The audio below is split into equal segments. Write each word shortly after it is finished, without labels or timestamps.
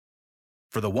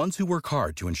For the ones who work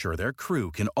hard to ensure their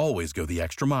crew can always go the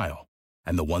extra mile,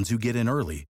 and the ones who get in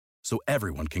early so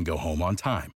everyone can go home on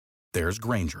time, there's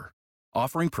Grainger,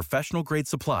 offering professional-grade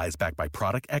supplies backed by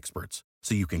product experts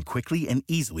so you can quickly and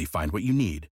easily find what you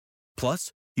need.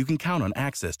 Plus, you can count on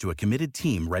access to a committed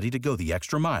team ready to go the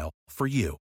extra mile for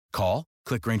you. Call,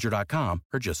 click Grainger.com,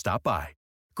 or just stop by.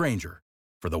 Grainger,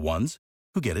 for the ones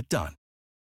who get it done.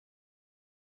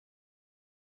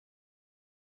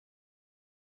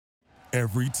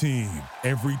 Every team,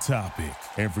 every topic,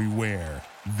 everywhere.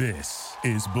 This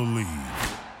is Believe.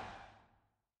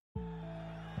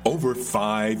 Over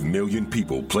 5 million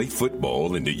people play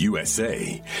football in the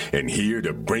USA, and here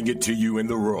to bring it to you in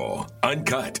the raw,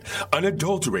 uncut,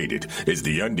 unadulterated is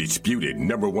the undisputed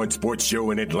 #1 sports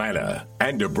show in Atlanta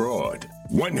and abroad.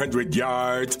 100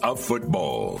 yards of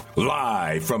football,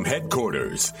 live from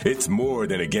headquarters. It's more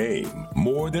than a game,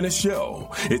 more than a show.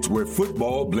 It's where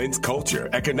football blends culture,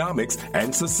 economics,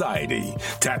 and society.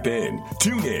 Tap in,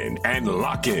 tune in, and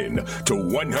lock in to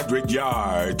 100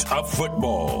 yards of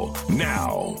football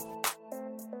now.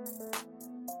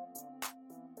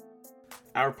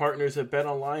 Our partners at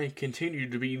BetOnline continue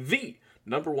to be the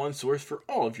 #1 source for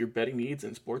all of your betting needs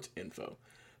and sports info.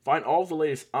 Find all of the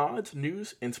latest odds,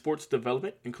 news, and sports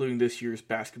development, including this year's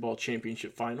basketball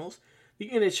championship finals, the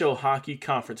NHL hockey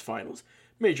conference finals,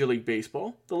 Major League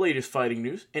Baseball, the latest fighting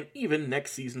news, and even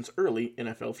next season's early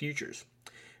NFL futures.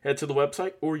 Head to the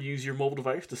website or use your mobile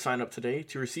device to sign up today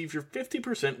to receive your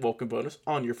 50% welcome bonus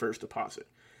on your first deposit.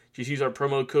 Just use our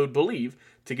promo code BELIEVE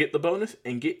to get the bonus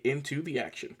and get into the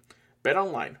action.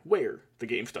 BetOnline, where the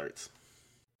game starts.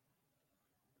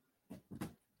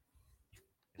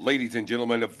 Ladies and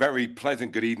gentlemen, a very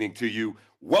pleasant good evening to you.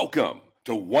 Welcome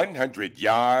to 100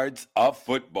 Yards of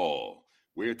Football,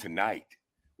 where tonight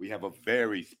we have a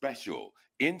very special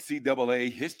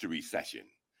NCAA history session.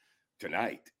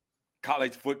 Tonight,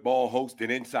 college football host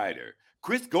and insider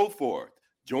Chris Goforth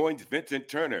joins Vincent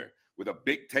Turner with a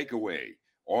big takeaway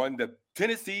on the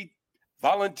Tennessee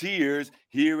Volunteers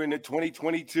here in the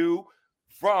 2022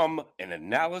 from an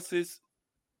analysis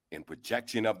and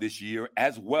projection of this year,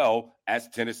 as well as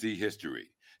Tennessee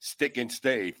history. Stick and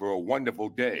stay for a wonderful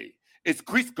day. It's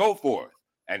Chris Goforth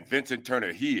and Vincent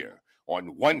Turner here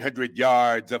on 100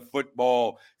 Yards of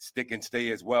Football. Stick and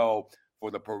stay as well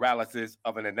for the paralysis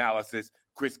of an analysis.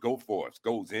 Chris Goforth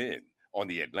goes in on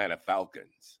the Atlanta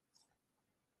Falcons.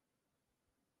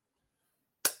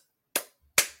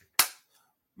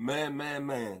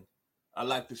 Man. I'd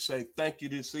like to say thank you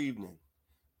this evening.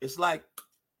 It's like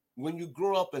when you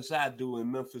grow up as I do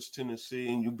in Memphis, Tennessee,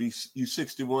 and you're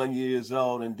 61 years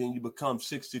old, and then you become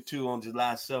 62 on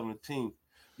July 17th,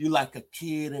 you're like a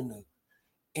kid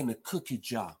in a cookie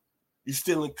jar. You're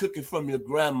stealing cookie from your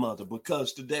grandmother,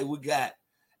 because today we got,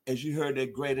 as you heard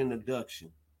that great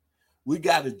introduction, we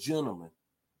got a gentleman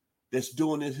that's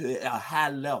doing this at a high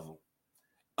level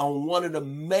on one of the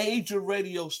major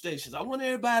radio stations. I want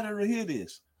everybody to hear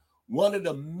this. One of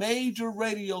the major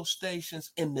radio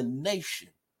stations in the nation.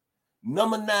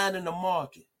 Number 9 in the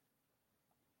market.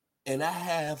 And I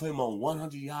have him on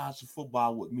 100 Yards of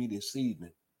Football with me this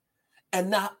evening. And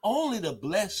not only the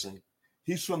blessing,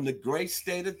 he's from the great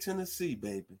state of Tennessee,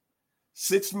 baby.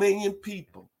 6 million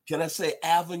people. Can I say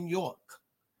Alvin York?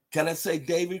 Can I say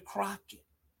David Crockett?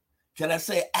 Can I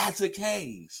say Isaac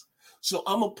Hayes? So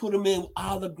I'm going to put him in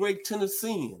all the great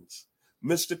Tennesseans.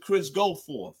 Mr. Chris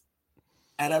Goforth.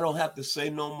 And I don't have to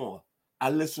say no more. I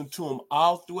listened to him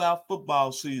all throughout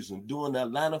football season, doing the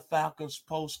Atlanta Falcons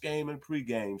post-game and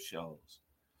pre-game shows.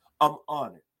 I'm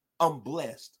honored, I'm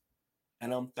blessed,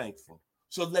 and I'm thankful.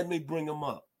 So let me bring him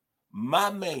up. My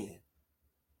man,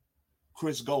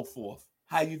 Chris Goforth.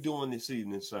 How you doing this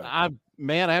evening, sir?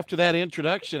 Man, after that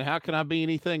introduction, how can I be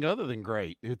anything other than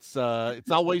great? It's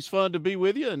always fun to be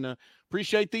with you, and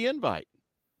appreciate the invite.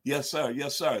 Yes, sir.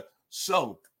 Yes, sir.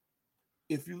 So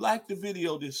if you like the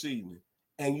video this evening,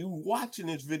 and you watching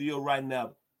this video right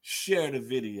now, share the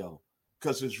video,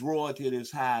 because it's royalty at its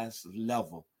highest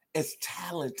level. It's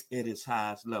talent at its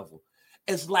highest level.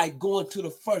 It's like going to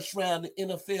the first round of the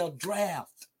NFL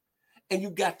draft, and you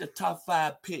got the top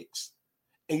 5 picks,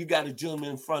 and you got a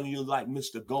gentleman in front of you like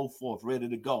Mr. Goforth, ready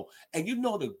to go. And you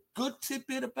know the good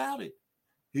tidbit about it?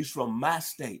 He's from my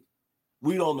state.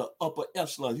 We're on the upper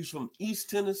echelon. He's from East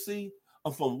Tennessee.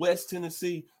 I'm from West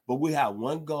Tennessee, but we have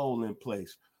one goal in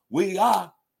place. We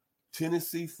are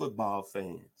Tennessee football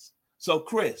fans. So,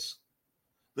 Chris,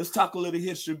 let's talk a little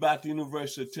history about the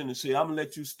University of Tennessee. I'm going to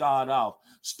let you start off.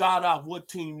 Start off what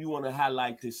team you want to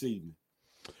highlight this evening.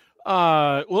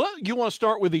 Well, you want to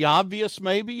start with the obvious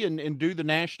maybe and do the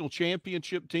national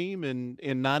championship team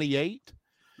in 98?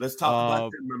 Let's talk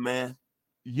about them, my man.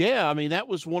 Yeah, I mean, that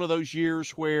was one of those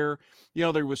years where,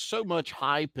 there was so much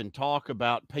hype and talk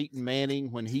about Peyton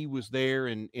Manning when he was there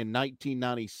in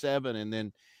 1997. And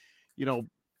then, you know,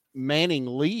 Manning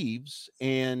leaves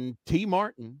and T.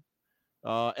 Martin,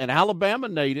 an Alabama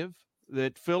native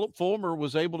that Philip Fulmer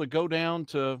was able to go down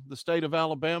to the state of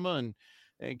Alabama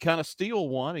and kind of steal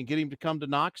one and get him to come to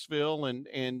Knoxville.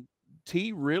 And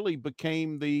T really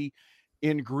became the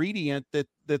ingredient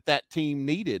that team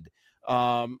needed.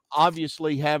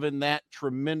 Obviously, having that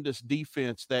tremendous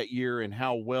defense that year and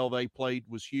how well they played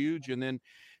was huge. And then,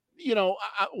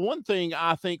 one thing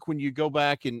I think when you go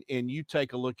back and you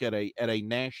take a look at a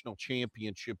national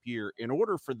championship year, in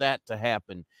order for that to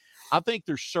happen, I think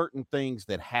there's certain things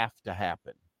that have to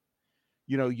happen.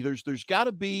 There's got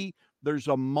to be there's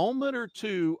a moment or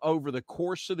two over the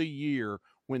course of the year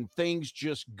when things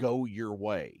just go your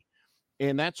way.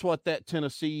 And that's what that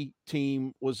Tennessee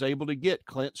team was able to get.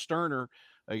 Clint Sterner,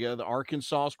 the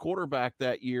Arkansas's quarterback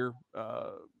that year,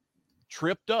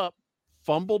 tripped up,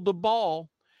 fumbled the ball,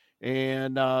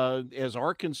 and as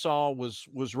Arkansas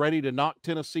was ready to knock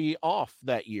Tennessee off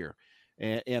that year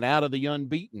and out of the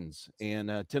unbeatens,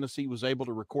 and Tennessee was able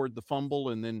to record the fumble,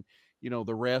 and then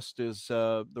the rest is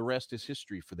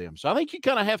history for them. So I think you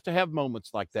kind of have to have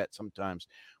moments like that sometimes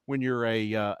when you're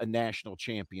a national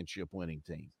championship winning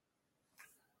team.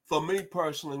 For me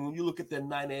personally, when you look at that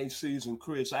 98 season,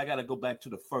 Chris, I got to go back to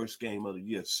the first game of the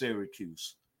year,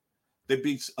 Syracuse. They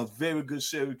beat a very good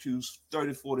Syracuse,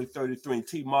 34-33. And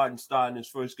T. Martin starting his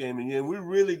first game of the year. And we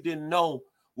really didn't know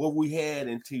what we had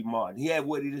in T. Martin. He had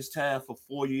waited his time for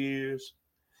 4 years.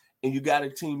 And you got a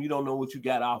team, you don't know what you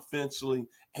got offensively.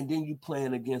 And then you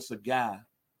playing against a guy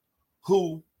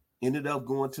who ended up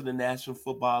going to the National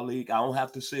Football League. I don't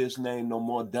have to say his name no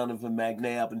more, Donovan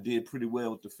McNabb, and did pretty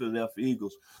well with the Philadelphia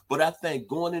Eagles. But I think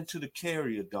going into the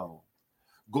Carrier Dome,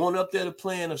 going up there to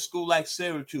play in a school like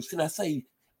Syracuse, can I say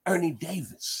Ernie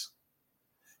Davis?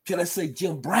 Can I say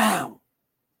Jim Brown?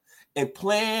 And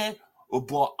playing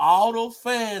brought all those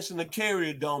fans in the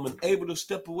Carrier Dome and able to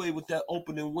step away with that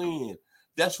opening win.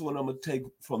 That's what I'm going to take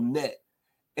from that.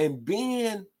 And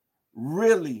being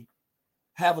really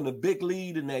having a big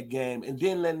lead in that game and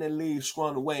then letting that lead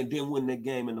squander away and then win that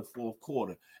game in the fourth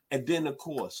quarter. And then, of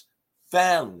course,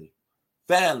 finally,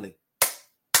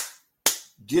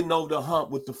 getting over the hump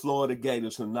with the Florida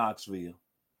Gators from Knoxville.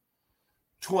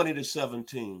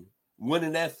 20-17.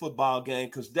 Winning that football game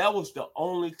because that was the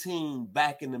only team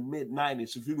back in the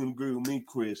mid-90s, if you can agree with me,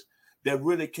 Chris, that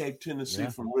really kept Tennessee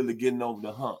from really getting over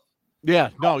the hump. Yeah,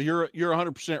 no, you're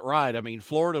 100% right. I mean,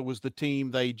 Florida was the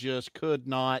team they just could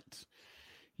not –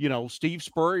 Steve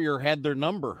Spurrier had their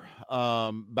number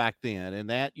back then. And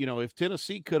that, if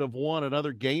Tennessee could have won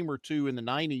another game or two in the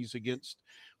 90s against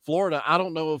Florida, I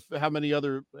don't know how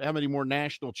many more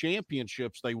national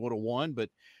championships they would have won, but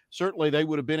certainly they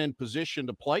would have been in position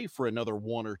to play for another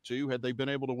one or two had they been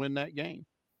able to win that game.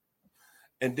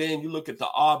 And then you look at the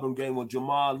Auburn game when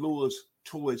Jamal Lewis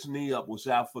tore his knee up, was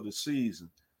out for the season.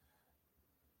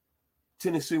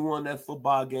 Tennessee won that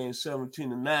football game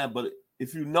 17-9, but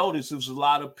if you notice, there was a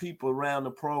lot of people around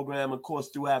the program, of course,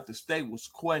 throughout the state was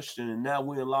questioning. Now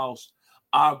we lost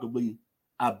arguably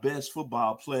our best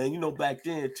football player. And, back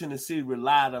then, Tennessee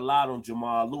relied a lot on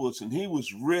Jamal Lewis, and he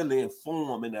was really in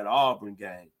form in that Auburn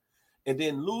game. And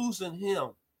then losing him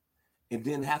and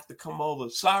then have to come over,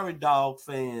 sorry, Dog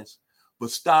fans, but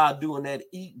start doing that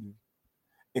eating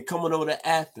and coming over to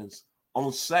Athens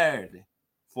on Saturday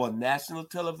for a national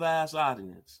televised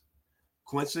audience.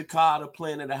 Quincy Carter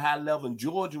playing at a high level, and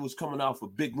Georgia was coming off a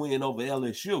big win over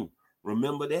LSU.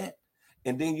 Remember that?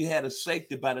 And then you had a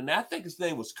safety by the name. I think his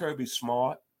name was Kirby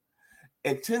Smart.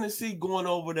 And Tennessee going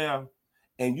over there,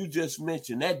 and you just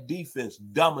mentioned that defense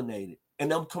dominated.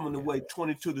 And I'm coming away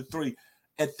 22-3.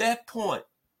 At that point,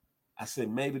 I said,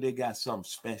 maybe they got something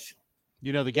special.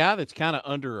 The guy that's kind of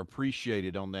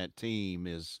underappreciated on that team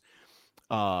is,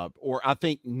 or I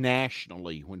think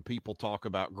nationally, when people talk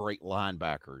about great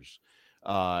linebackers,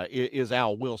 is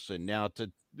Al Wilson. Now,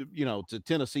 to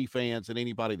Tennessee fans and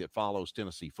anybody that follows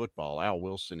Tennessee football, Al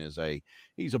Wilson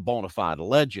he's a bona fide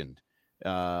legend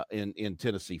in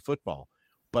Tennessee football.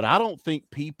 But I don't think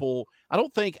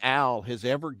Al has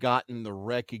ever gotten the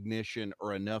recognition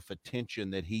or enough attention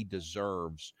that he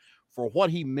deserves for what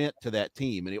he meant to that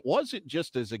team. And it wasn't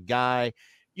just as a guy,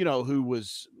 who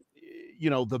was,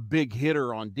 the big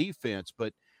hitter on defense,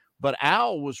 but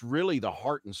Al was really the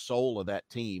heart and soul of that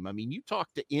team. I mean, you talk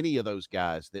to any of those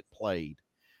guys that played,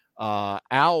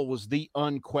 Al was the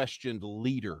unquestioned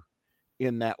leader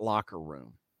in that locker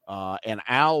room. And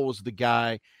Al was the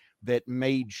guy that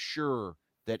made sure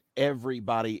that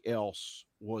everybody else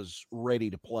was ready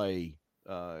to play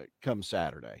come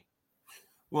Saturday.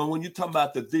 Well, when you talk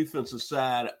about the defensive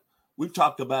side, we've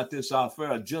talked about this off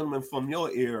air. A gentleman from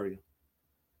your area,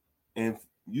 and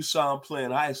you saw him play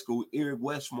in high school. Eric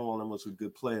Westmoreland was a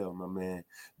good player, my man.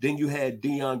 Then you had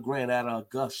Deion Grant out of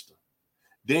Augusta.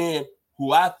 Then,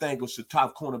 who I think was the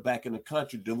top cornerback in the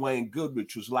country, Dwayne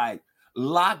Goodrich, was like,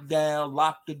 lock down,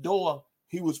 lock the door.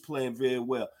 He was playing very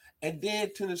well. And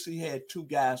then Tennessee had two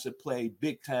guys that played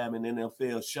big time in the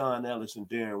NFL, Sean Ellis and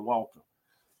Darren Walker.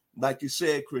 Like you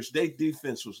said, Chris, their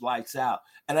defense was lights out.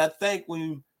 And I think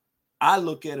I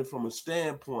look at it from a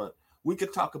standpoint, we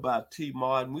could talk about T.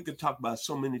 Martin. We could talk about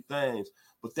so many things,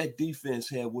 but that defense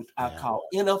had what I call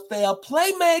NFL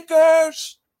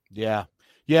playmakers. Yeah.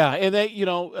 Yeah. And they,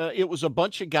 it was a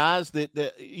bunch of guys that,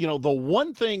 the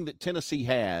one thing that Tennessee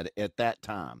had at that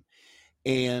time,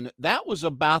 and that was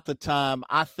about the time,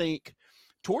 I think,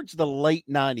 towards the late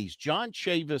 90s, John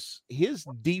Chavis, his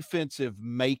defensive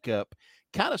makeup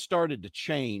kind of started to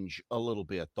change a little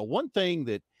bit. The one thing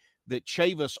that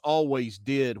Chavis always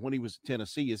did when he was at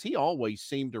Tennessee is he always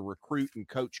seemed to recruit and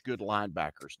coach good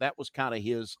linebackers. That was kind of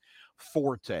his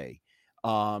forte.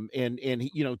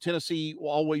 Tennessee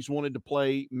always wanted to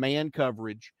play man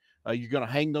coverage. You're going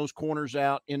to hang those corners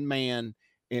out in man,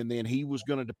 and then he was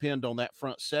going to depend on that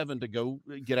front seven to go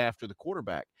get after the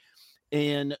quarterback.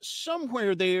 And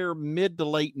somewhere there, mid to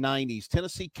late 90s,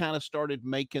 Tennessee kind of started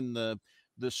making the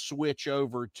switch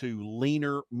over to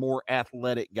leaner, more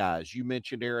athletic guys. You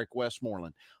mentioned Eric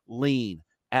Westmoreland, lean,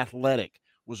 athletic,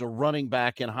 was a running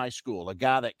back in high school, a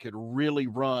guy that could really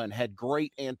run, had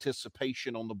great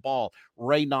anticipation on the ball.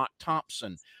 Ray Knott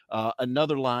Thompson,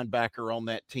 another linebacker on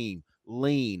that team,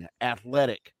 lean,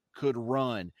 athletic, could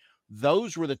run.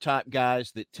 Those were the type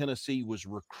guys that Tennessee was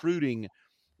recruiting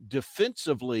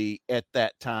defensively at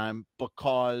that time,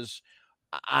 because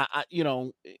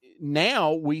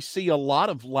now we see a lot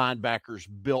of linebackers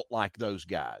built like those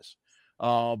guys.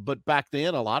 But back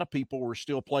then, a lot of people were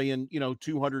still playing,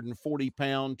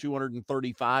 240-pound,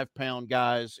 235-pound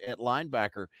guys at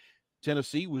linebacker.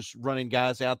 Tennessee was running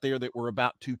guys out there that were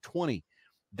about 220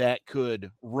 that could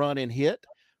run and hit,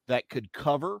 that could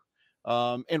cover,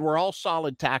 and were all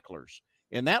solid tacklers.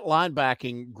 And that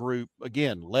linebacking group,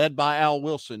 again, led by Al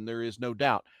Wilson, there is no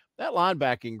doubt, that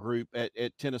linebacking group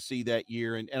at Tennessee that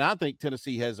year. And I think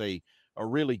Tennessee has a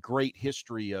really great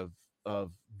history of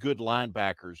good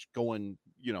linebackers going,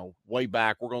 way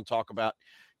back. We're going to talk about,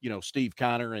 Steve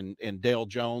Kiner and Dale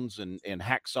Jones and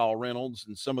Hacksaw Reynolds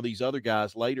and some of these other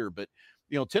guys later. But,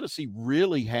 Tennessee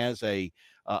really has a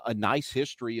nice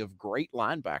history of great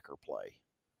linebacker play.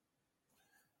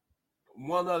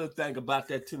 One other thing about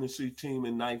that Tennessee team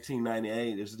in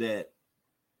 1998 is that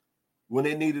when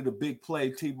they needed a big play,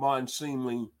 T. Martin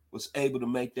seemingly was able to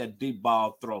make that deep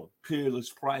ball throw. Peerless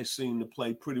Price seemed to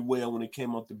play pretty well when it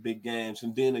came up to big games.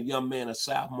 And then a young man, a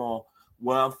sophomore,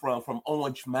 where I'm from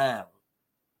Orange Mound,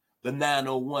 the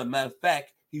 901. Matter of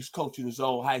fact, he's coaching his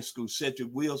old high school. Cedric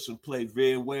Wilson played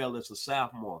very well as a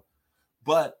sophomore.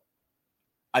 But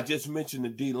I just mentioned the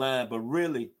D-line, but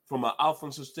really, from an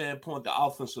offensive standpoint, the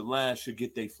offensive line should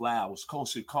get their flowers.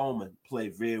 Kosi Coleman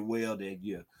played very well that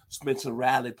year. Spencer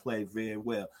Riley played very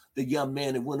well. The young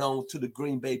man that went on to the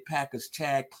Green Bay Packers,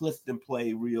 Chad Clifton,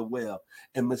 played real well.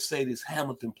 And Mercedes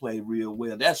Hamilton played real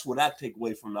well. That's what I take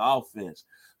away from the offense.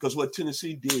 Because what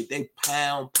Tennessee did, they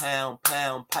pound,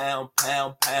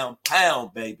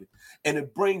 baby. And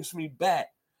it brings me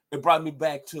back. It brought me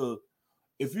back to,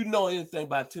 if you know anything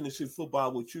about Tennessee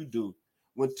football, what you do,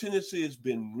 when Tennessee has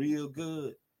been real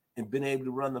good and been able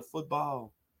to run the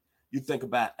football, you think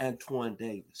about Antoine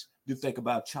Davis. You think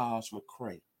about Charles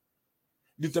McCray.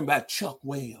 You think about Chuck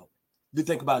Weld. You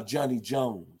think about Johnny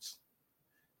Jones.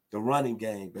 The running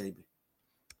game, baby.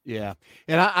 Yeah.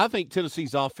 And I think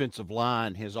Tennessee's offensive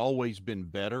line has always been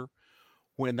better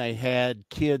when they had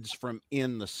kids from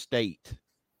in the state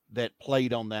that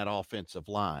played on that offensive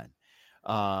line.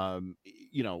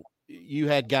 You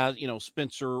had guys,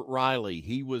 Spencer Riley,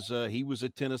 he was a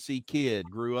Tennessee kid,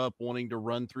 grew up wanting to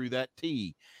run through that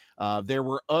T. There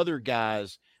were other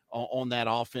guys on that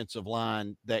offensive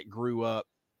line that grew up,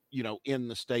 in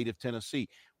the state of Tennessee.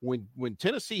 When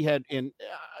Tennessee had,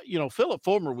 Philip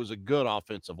Fulmer was a good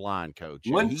offensive line coach.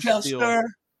 Winchester,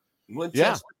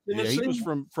 Tennessee. He was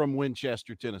from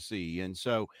Winchester, Tennessee. And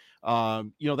so,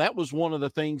 that was one of the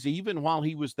things, even while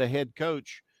he was the head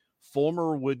coach,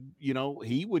 Fulmer would,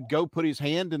 he would go put his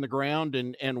hand in the ground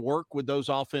and work with those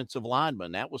offensive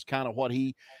linemen. That was kind of what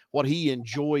he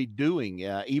enjoyed doing,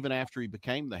 even after he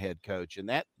became the head coach. And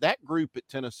that group at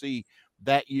Tennessee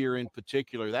that year in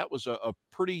particular, that was a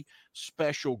pretty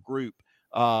special group.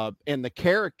 And the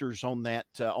characters on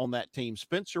that team,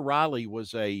 Spencer Riley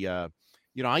was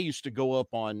I used to go up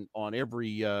on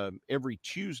every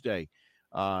Tuesday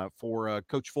for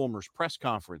Coach Fulmer's press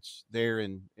conference there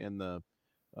in the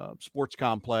sports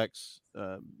complex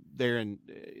there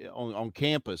on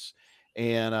campus.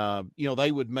 And,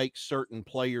 they would make certain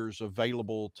players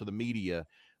available to the media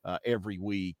every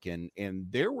week. And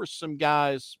there were some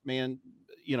guys, man,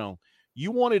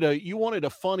 you wanted a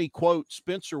funny quote.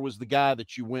 Spencer was the guy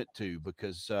that you went to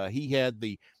because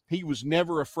he was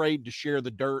never afraid to share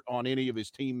the dirt on any of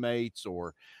his teammates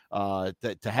or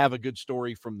to have a good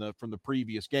story from the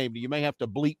previous game. You may have to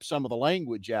bleep some of the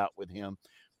language out with him,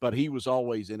 but he was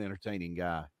always an entertaining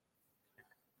guy.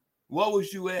 What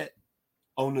was you at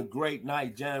on the great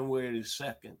night, January the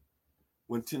 2nd,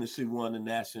 when Tennessee won the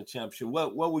national championship?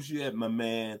 What was you at, my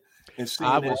man? And seeing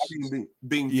I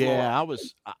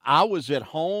was at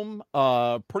home,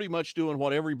 pretty much doing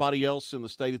what everybody else in the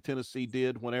state of Tennessee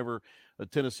did whenever a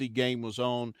Tennessee game was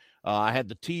on. I had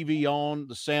the TV on,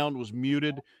 the sound was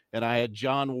muted, and I had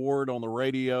John Ward on the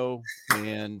radio,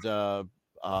 and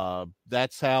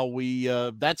that's how we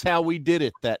did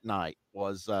it that night.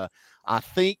 I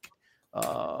think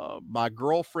my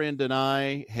girlfriend and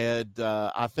I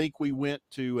I think we went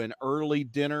to an early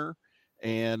dinner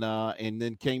and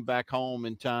then came back home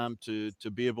in time to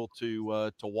be able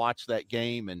to watch that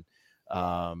game. And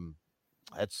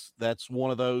that's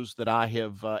one of those that I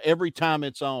have every time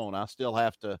it's on, I still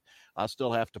have to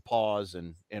pause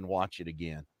and watch it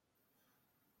again.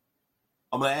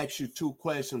 I'm going to ask you two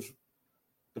questions.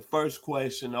 The first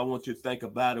question, I want you to think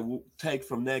about it. We'll take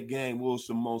from that game, what was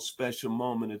the most special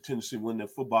moment in Tennessee winning the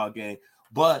football game?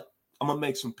 But I'm going to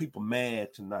make some people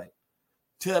mad tonight.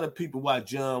 Tell the people why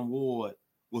John Ward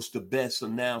was the best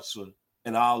announcer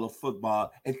in all of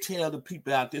football. And tell the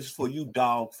people out there, this is for you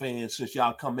dog fans, since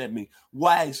y'all come at me,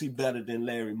 why is he better than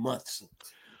Larry Munson?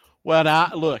 Well,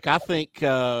 I think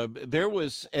there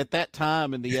was, at that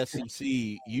time in the SEC,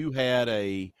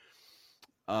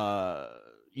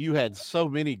 you had so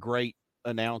many great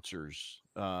announcers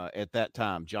at that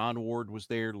time. John Ward was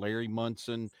there, Larry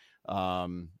Munson,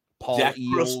 Paul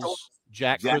Eels.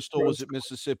 Jack Crystal was at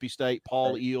Mississippi State.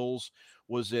 Paul Eels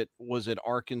was at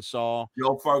Arkansas.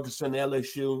 Joe Ferguson,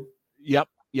 LSU. Yep.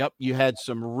 You had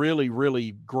some really,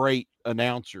 really great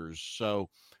announcers. So,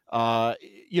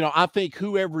 I think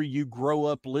whoever you grow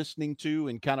up listening to,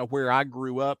 and kind of where I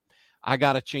grew up, I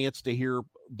got a chance to hear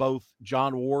both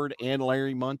John Ward and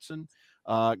Larry Munson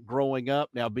growing up.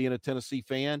 Now, being a Tennessee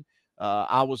fan,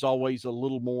 I was always a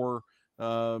little more,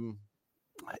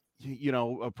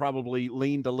 probably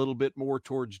leaned a little bit more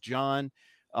towards John.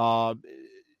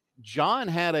 John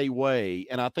had a way,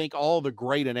 and I think all the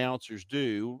great announcers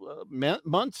do.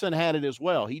 Munson had it as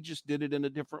well. He just did it in a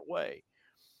different way.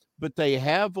 But they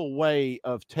have a way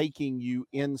of taking you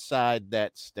inside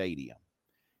that stadium.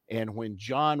 And when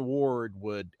John Ward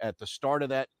would, at the start of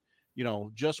that,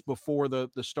 just before the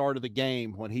start of the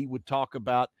game, when he would talk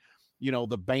about,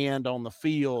 the band on the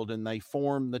field and they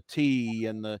form the T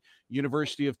and the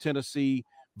University of Tennessee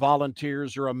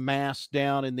Volunteers are amassed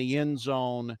down in the end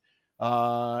zone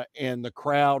and the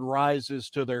crowd rises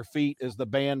to their feet as the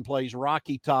band plays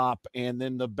Rocky Top, and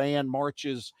then the band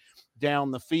marches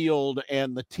down the field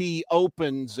and the T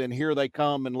opens and here they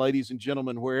come. And ladies and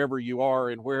gentlemen, wherever you are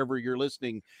and wherever you're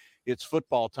listening, it's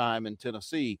football time in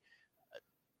Tennessee.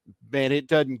 Man, it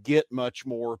doesn't get much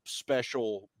more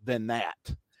special than that.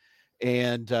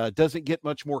 And doesn't get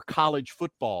much more college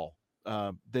football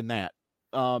than that.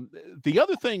 The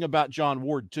other thing about John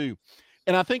Ward, too,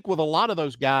 and I think with a lot of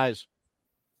those guys,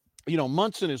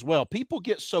 Munson as well, people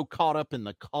get so caught up in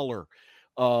the color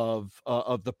of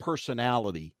the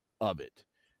personality of it.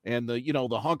 And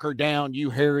the hunker down,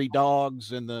 you hairy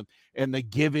dogs, and the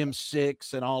give him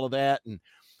six and all of that. And,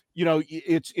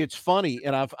 it's funny.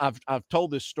 And I've told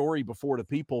this story before to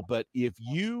people, but if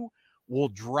you will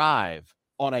drive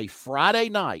on a Friday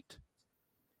night,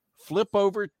 flip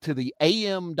over to the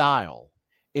AM dial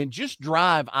and just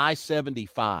drive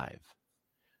I-75.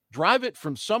 Drive it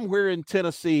from somewhere in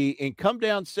Tennessee and come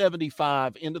down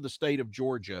 75 into the state of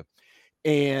Georgia.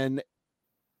 And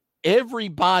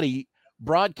everybody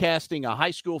broadcasting a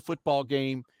high school football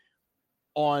game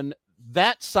on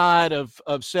that side of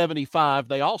 75,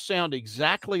 they all sound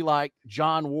exactly like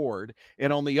John Ward.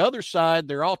 And on the other side,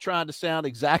 they're all trying to sound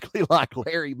exactly like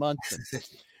Larry Munson.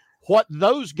 What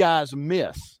those guys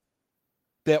miss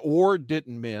that Ward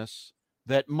didn't miss,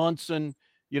 that Munson,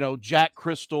 Jack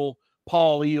Crystal,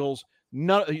 Paul Eels,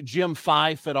 Jim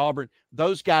Fife at Auburn,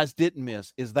 those guys didn't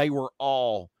miss, is they were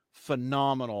all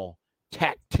phenomenal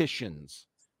tacticians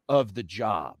of the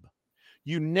job.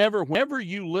 Whenever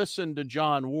you listened to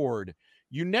John Ward,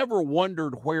 you never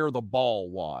wondered where the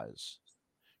ball was.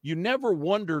 you never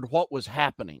wondered what was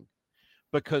happening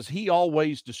because he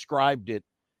always described it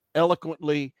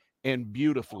eloquently and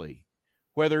beautifully.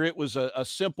 Whether it was a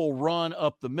simple run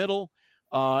up the middle,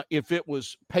 if it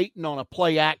was Peyton on a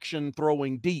play action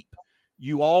throwing deep,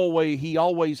 he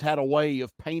always had a way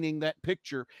of painting that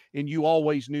picture, and you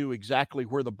always knew exactly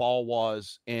where the ball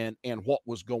was and what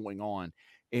was going on.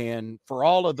 And for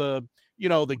all of the,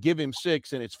 the give him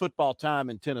 6 and it's football time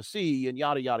in Tennessee and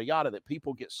yada, yada, yada, that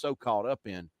people get so caught up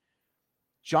in,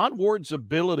 John Ward's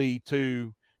ability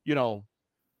to, the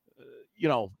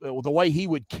way he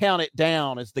would count it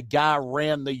down as the guy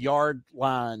ran the yard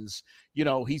lines,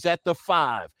 he's at the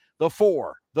 5, the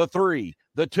 4, the 3,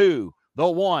 the 2, the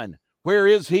 1. Where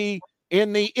is he?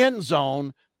 In the end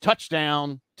zone,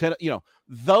 touchdown.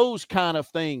 Those kind of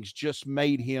things just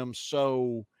made him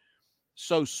so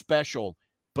special.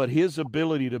 But his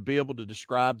ability to be able to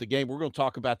describe the game, we're going to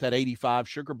talk about that 85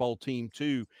 Sugar Bowl team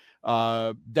too.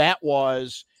 That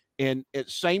was, and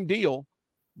it's same deal.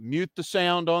 Mute the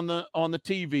sound on the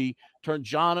TV. Turn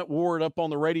John Ward up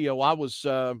on the radio. I was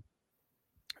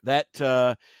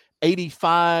that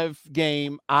 85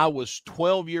 game. I was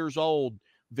 12 years old.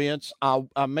 Vince,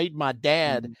 I made my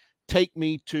dad take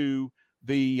me to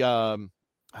the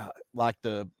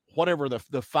whatever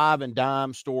the 5 and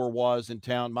dime store was in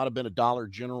town. Might have been a Dollar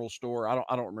General store.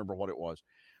 I don't remember what it was.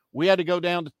 We had to go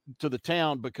down to the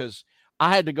town because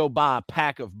I had to go buy a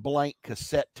pack of blank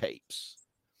cassette tapes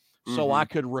so I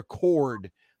could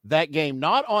record that game,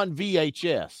 not on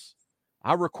VHS.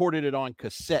 I recorded it on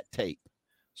cassette tape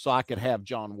so I could have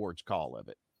John Ward's call of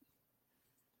it.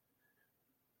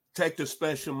 Take the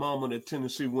special moment that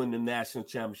Tennessee win the national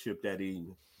championship that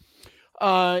evening.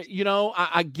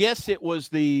 I guess it was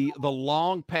the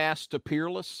long pass to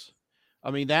Peerless.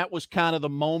 I mean, that was kind of the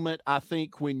moment, I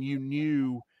think, when you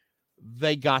knew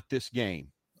they got this game.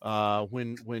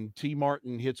 When T.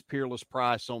 Martin hits Peerless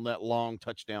Price on that long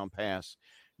touchdown pass,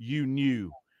 you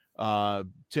knew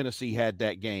Tennessee had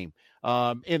that game.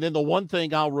 And then the one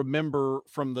thing I'll remember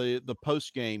from the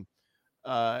post game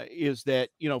is that,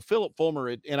 Philip Fulmer,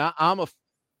 and I'm a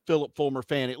Philip Fulmer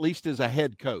fan, at least as a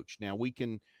head coach. Now we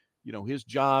can, his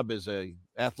job as a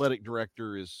athletic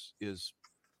director is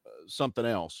something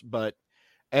else, but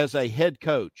as a head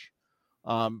coach,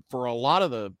 for a lot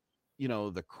of the,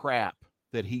 the crap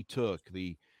that he took,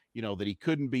 that he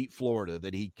couldn't beat Florida,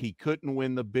 that he couldn't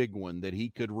win the big one, that he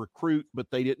could recruit,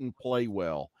 but they didn't play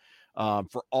well.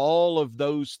 For all of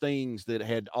those things that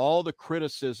had all the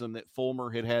criticism that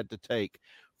Fulmer had to take,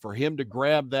 for him to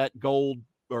grab that gold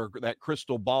or that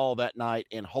crystal ball that night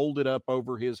and hold it up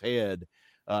over his head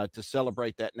to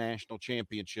celebrate that national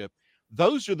championship.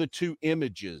 Those are the two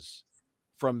images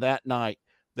from that night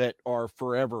that are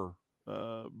forever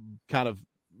kind of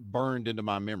burned into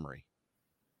my memory.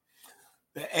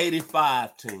 The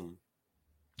 85 team.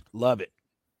 Love it.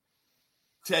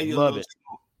 Tell you a little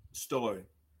story.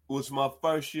 It was my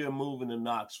first year moving to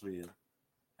Knoxville.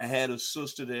 I had a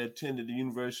sister that attended the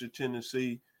University of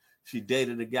Tennessee. She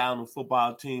dated a guy on the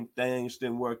football team. Things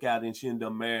didn't work out, and she ended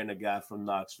up marrying a guy from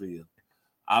Knoxville.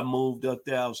 I moved up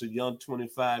there. I was a young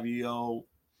 25-year-old.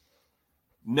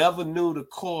 Never knew the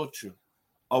culture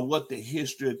or what the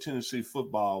history of Tennessee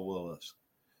football was.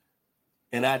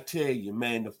 And I tell you,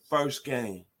 man, the first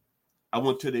game, I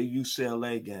went to the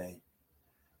UCLA game.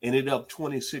 Ended up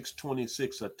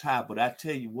 26-26, a tie. But I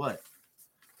tell you what,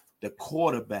 the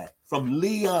quarterback from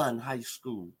Leon High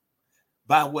School,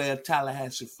 by way of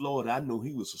Tallahassee, Florida, I knew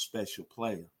he was a special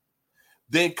player.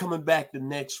 Then coming back the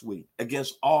next week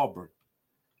against Auburn,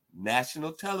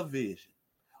 national television,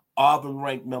 Auburn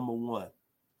ranked number 1.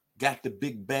 Got the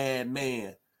big bad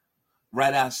man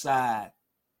right outside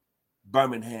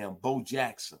Birmingham, Bo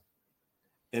Jackson.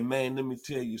 And man, let me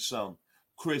tell you something.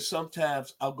 Chris,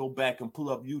 sometimes I'll go back and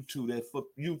pull up YouTube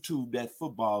that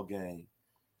football game.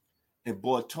 And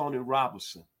boy, Tony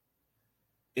Robinson,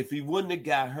 if he wouldn't have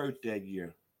got hurt that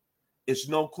year, it's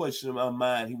no question in my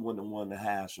mind he wouldn't have won the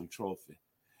Heisman Trophy.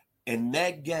 And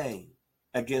that game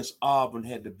against Auburn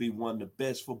had to be one of the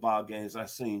best football games I've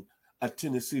seen a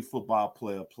Tennessee football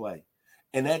player play.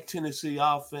 And that Tennessee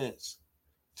offense,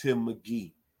 Tim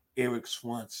McGee, Eric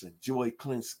Swanson, Joey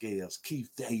Clinkscales,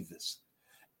 Keith Davis.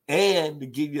 And to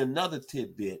give you another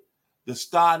tidbit, the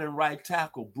starting right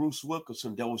tackle, Bruce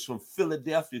Wilkerson, that was from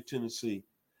Philadelphia, Tennessee,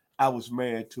 I was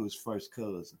married to his first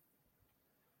cousin.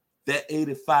 That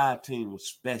 85 team was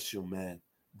special, man.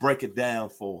 Break it down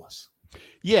for us.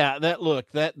 Yeah,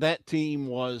 that team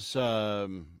was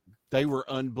they were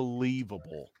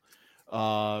unbelievable.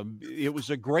 It was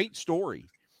a great story.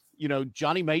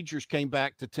 Johnny Majors came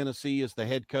back to Tennessee as the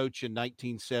head coach in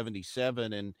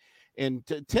 1977, and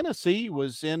Tennessee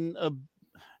was in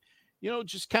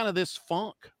just kind of this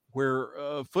funk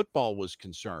where football was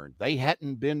concerned. They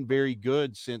hadn't been very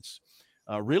good since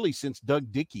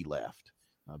Doug Dickey left.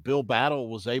 Bill Battle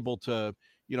was able to,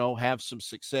 have some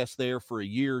success there for a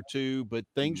year or two, but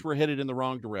things were headed in the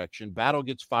wrong direction. Battle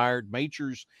gets fired.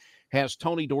 Majors has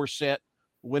Tony Dorsett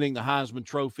winning the Heisman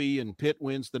Trophy, and Pitt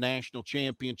wins the national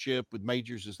championship with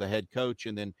Majors as the head coach.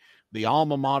 And then the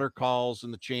alma mater calls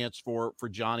and the chance for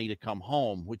Johnny to come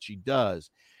home, which he does.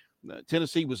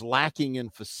 Tennessee was lacking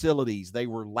in facilities. They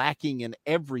were lacking in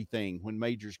everything when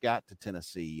Majors got to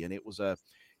Tennessee. And it was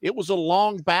a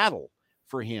long battle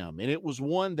for him. And it was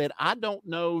one that I don't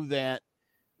know that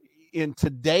in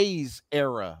today's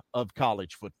era of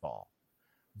college football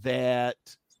that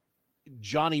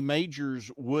Johnny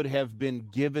Majors would have been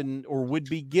given or would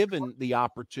be given the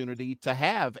opportunity to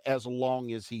have as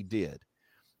long as he did.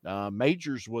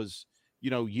 Majors was,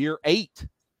 year 8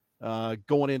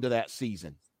 going into that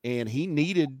season, and he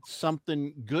needed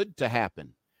something good to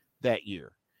happen that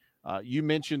year. You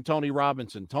mentioned Tony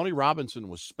Robinson. Tony Robinson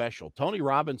was special. Tony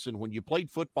Robinson, when you played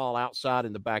football outside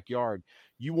in the backyard,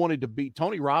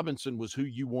 Tony Robinson was who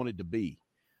you wanted to be.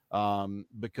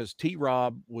 Because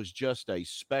T-Rob was just a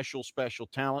special, special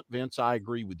talent. Vince, I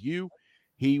agree with you.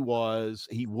 He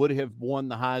would have won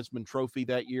the Heisman Trophy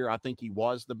that year. I think he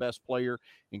was the best player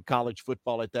in college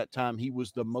football at that time. He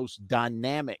was the most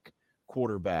dynamic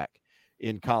quarterback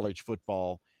in college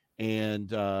football.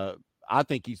 And I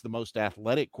think he's the most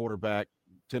athletic quarterback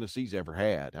Tennessee's ever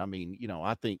had. I mean,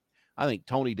 I think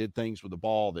Tony did things with the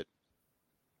ball that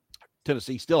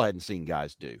Tennessee still hadn't seen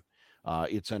guys do.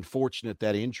 It's unfortunate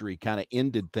that injury kind of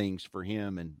ended things for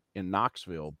him in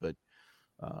Knoxville, but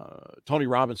Tony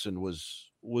Robinson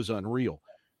was unreal.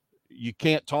 You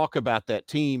can't talk about that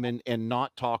team and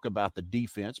not talk about the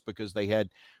defense because they had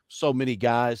so many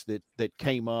guys that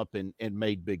came up and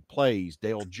made big plays.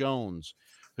 Dale Jones,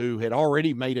 who had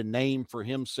already made a name for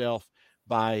himself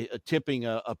by tipping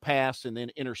a pass and then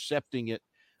intercepting it.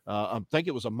 I think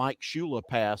it was a Mike Shula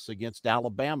pass against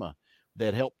Alabama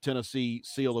that helped Tennessee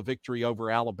seal a victory over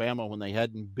Alabama when they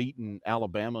hadn't beaten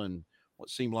Alabama in what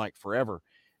seemed like forever.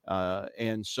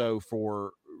 And so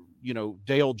for,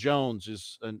 Dale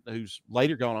Jones who's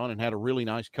later gone on and had a really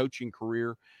nice coaching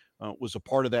career, was a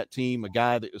part of that team, a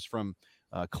guy that was from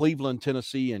Cleveland,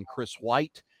 Tennessee, and Chris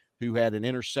White, who had an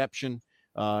interception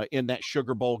in that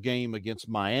Sugar Bowl game against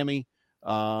Miami.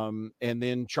 And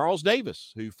then Charles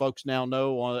Davis, who folks now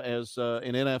know as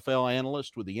an NFL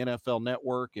analyst with the NFL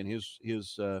Network and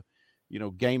his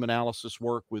game analysis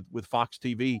work with Fox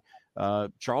TV.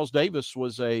 Charles Davis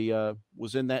was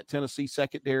in that Tennessee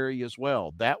secondary as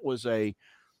well. That was a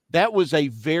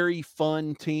very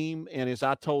fun team. And as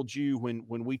I told you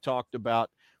when we talked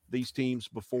about these teams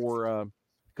before a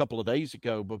couple of days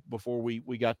ago, before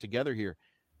we got together here,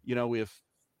 if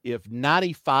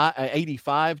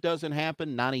 85 doesn't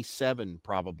happen, 97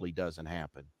 probably doesn't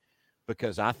happen,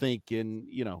 because I think in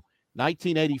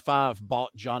 1985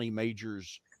 bought Johnny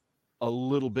Majors a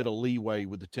little bit of leeway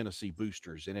with the Tennessee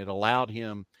Boosters, and it allowed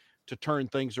him to turn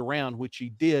things around, which he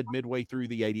did midway through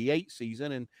the 88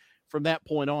 season. And from that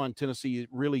point on, Tennessee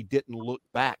really didn't look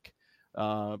back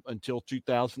until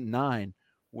 2009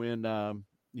 when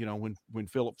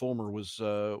Philip Fulmer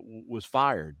was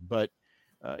fired. But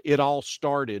it all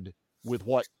started with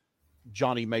what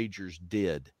Johnny Majors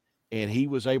did, and he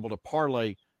was able to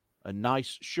parlay a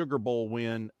nice Sugar Bowl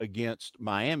win against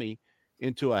Miami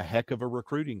into a heck of a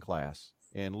recruiting class.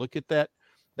 And look at that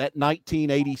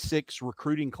 1986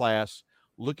 recruiting class.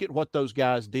 Look at what those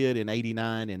guys did in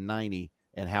 89 and 90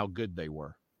 and how good they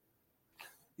were.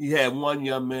 You had one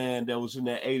young man that was in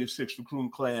that 86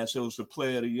 recruiting class. It was the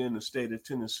player of the year in the state of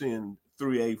Tennessee in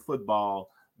 3A football,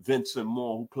 Vincent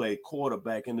Moore, who played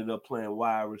quarterback, ended up playing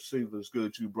wide receiver. It's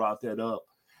good you brought that up.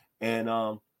 And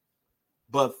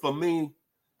but for me,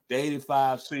 the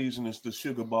 85 season is the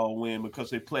Sugar Bowl win because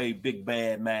they played Big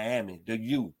Bad Miami, the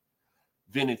U,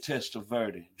 Vinny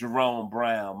Testaverde, Jerome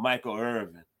Brown, Michael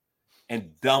Irvin,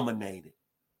 and dominated.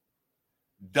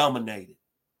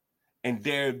 And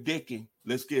Derek Dickey,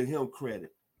 let's give him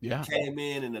credit. Yeah. Came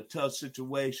in a tough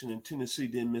situation, and Tennessee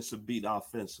didn't miss a beat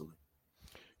offensively.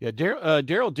 Yeah,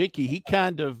 Daryl Dickey, he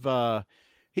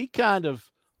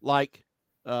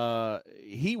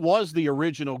was the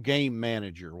original game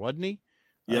manager, wasn't he?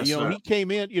 Yes, sir. He came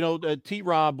in,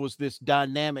 T-Rob was this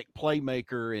dynamic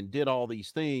playmaker and did all these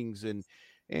things.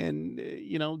 And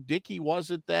Dickey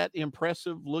wasn't that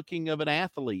impressive looking of an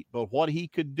athlete, but what he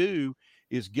could do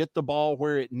is get the ball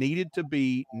where it needed to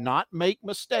be, not make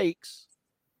mistakes,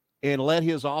 and let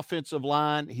his offensive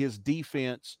line, his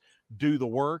defense do the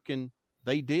work. And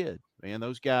they did, man.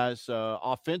 Those guys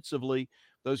offensively,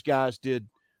 those guys did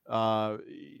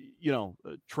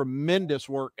tremendous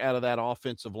work out of that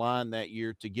offensive line that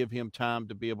year to give him time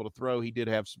to be able to throw. He did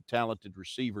have some talented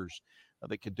receivers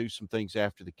that could do some things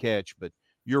after the catch, but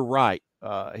you're right.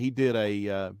 He did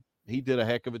a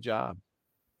heck of a job.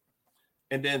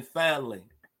 And then finally,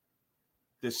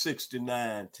 the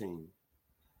 69 team,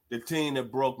 the team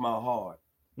that broke my heart.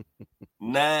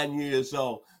 9 years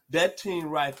old. That team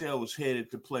right there was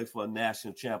headed to play for a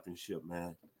national championship,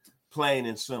 man. Plain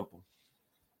and simple.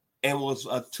 And was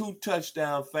a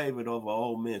 2-touchdown favorite over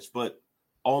Ole Miss. But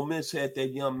Ole Miss had that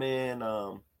young man,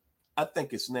 I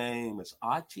think his name is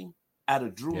Archie, out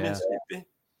of Drew, Mississippi.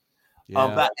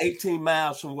 Yeah. About 18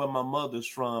 miles from where my mother's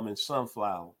from in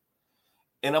Sunflower.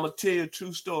 And I'm going to tell you a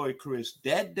true story, Chris.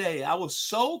 That day, I was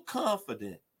so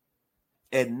confident.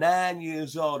 At 9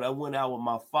 years old, I went out with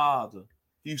my father.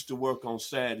 He used to work on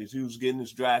Saturdays. He was getting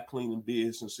his dry cleaning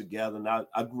business together, and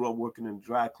I grew up working in the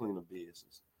dry cleaning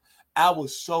business. I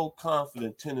was so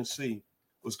confident Tennessee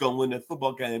was going to win that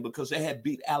football game because they had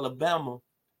beat Alabama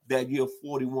that year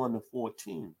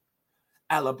 41-14.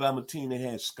 Alabama team that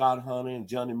had Scott Hunter and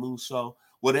Johnny Musso.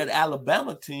 Well, that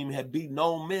Alabama team had beaten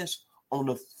Ole Miss on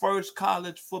the first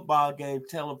college football game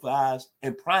televised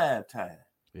in prime time.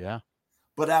 Yeah.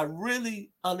 But I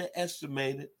really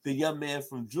underestimated the young man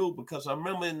from Drew because I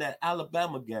remember in that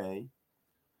Alabama game,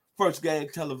 first game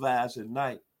televised at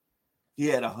night, he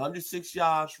had 106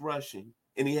 yards rushing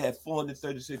and he had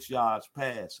 436 yards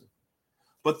passing.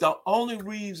 But the only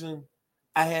reason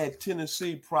I had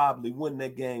Tennessee probably win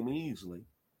that game easily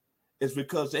is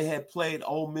because they had played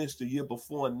Ole Miss the year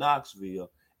before in Knoxville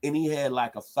and he had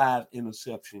like a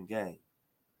 5-interception game.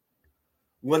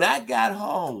 When I got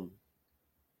home,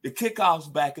 the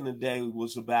kickoffs back in the day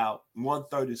was about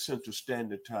 1:30 Central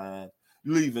Standard Time.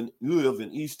 You live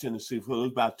in East Tennessee, so it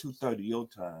was about 2:30 your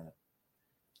time.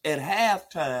 At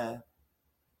halftime,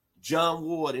 John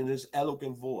Ward in his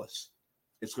elegant voice,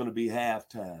 it's going to be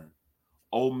halftime.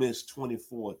 Ole Miss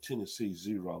 24, Tennessee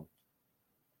 0.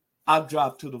 I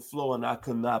dropped to the floor and I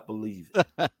could not believe it.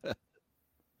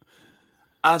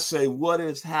 I say, what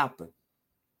has happened?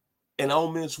 And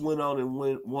Ole Miss went on and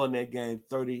won that game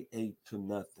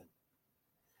 38-0.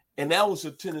 And that was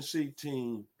a Tennessee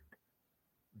team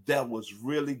that was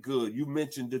really good. You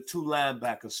mentioned the two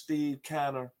linebackers, Steve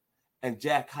Canner and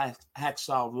Jack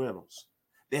Hacksaw Reynolds.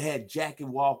 They had Jackie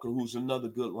Walker, who's another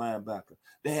good linebacker.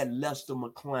 They had Lester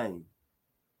McLean.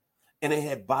 And they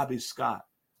had Bobby Scott.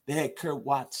 They had Kurt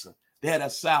Watson. They had a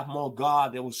sophomore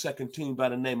guard that was second team by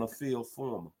the name of Phil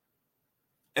Foreman.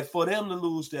 And for them to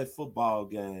lose that football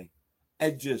game,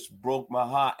 it just broke my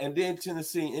heart. And then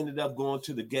Tennessee ended up going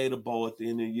to the Gator Bowl at the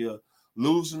end of the year,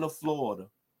 losing to Florida,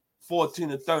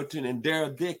 14-13. And Darrell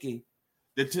Dickey,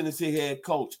 the Tennessee head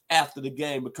coach, after the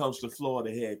game becomes the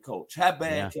Florida head coach. How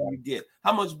bad can you get?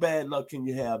 How much bad luck can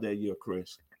you have that year,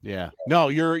 Chris? Yeah. No,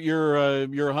 you're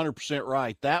 100%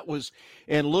 right. That was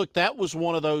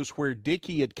one of those where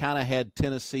Dickey had kind of had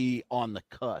Tennessee on the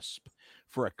cusp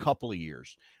for a couple of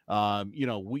years.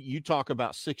 You talk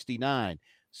about 69.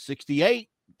 68,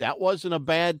 that wasn't a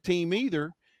bad team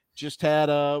either. Just had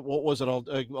a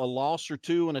loss or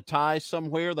two and a tie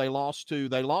somewhere. They lost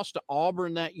to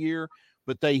Auburn that year,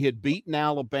 but they had beaten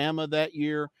Alabama that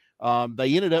year.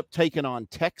 They ended up taking on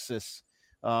Texas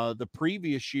the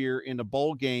previous year in the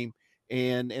bowl game,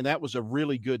 and that was a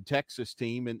really good Texas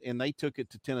team, and they took it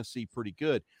to Tennessee pretty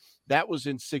good. That was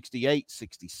in 68.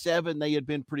 67, they had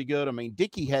been pretty good. I mean,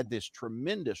 Dickey had this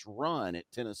tremendous run at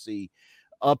Tennessee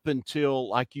up until,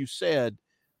 like you said,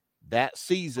 that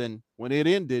season when it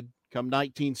ended, come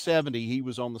 1970, he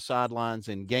was on the sidelines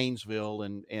in Gainesville.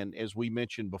 And as we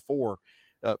mentioned before,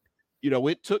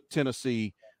 it took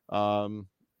Tennessee, about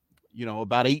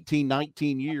 18,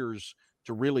 19 years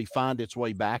to really find its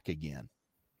way back again.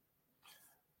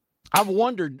 I've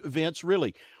wondered, Vince,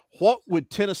 really, what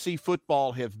would Tennessee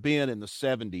football have been in the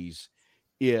 70s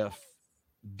if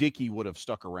Dickey would have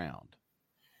stuck around?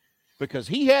 Because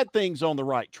he had things on the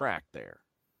right track there.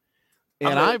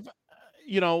 And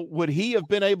would he have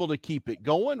been able to keep it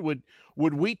going?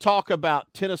 Would we talk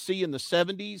about Tennessee in the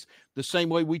 70s the same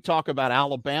way we talk about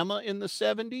Alabama in the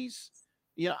 70s?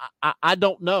 I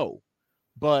don't know.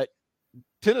 But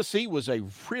Tennessee was a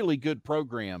really good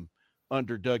program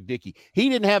under Doug Dickey. He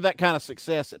didn't have that kind of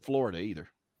success at Florida either.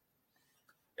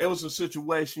 It was a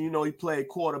situation, he played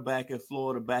quarterback at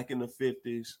Florida back in the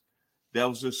 50s. That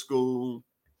was his school.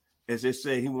 As they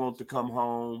say, he wanted to come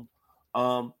home.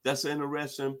 That's an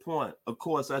interesting point. Of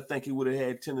course, I think he would have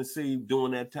had Tennessee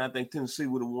during that time. I think Tennessee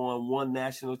would have won one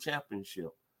national championship.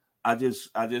 I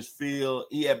just feel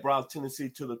he had brought Tennessee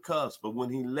to the cusp. But when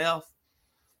he left,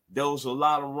 there was a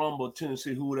lot of rumble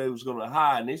Tennessee who they was going to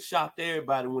hire, and they shocked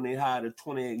everybody when they hired a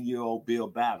 28-year-old Bill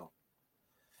Battle.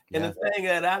 And the thing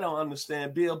that I don't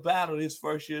understand, Bill Battle, his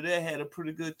first year there, had a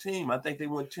pretty good team. I think they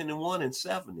went 10-1 in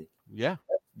 70. Yeah.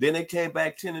 Then they came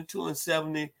back 10-2 in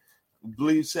 70, I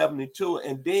believe 72.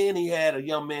 And then he had a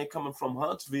young man coming from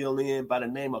Huntsville in by the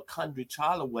name of Condrich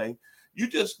Holloway. You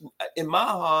just, in my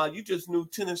heart, you just knew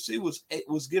Tennessee was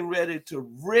getting ready to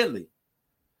really,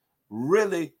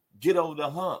 really get over the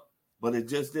hump. But it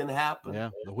just didn't happen.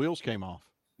 Yeah, the wheels came off.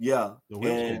 Yeah. The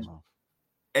wheels came off.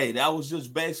 Hey, that was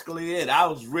just basically it. I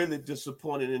was really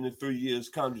disappointed in the 3 years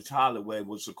Condrich Holloway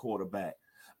was the quarterback.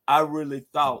 I really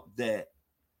thought that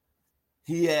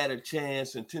he had a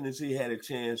chance and Tennessee had a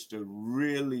chance to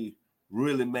really,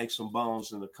 really make some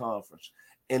bones in the conference.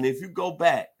 And if you go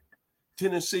back,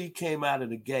 Tennessee came out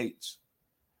of the gates.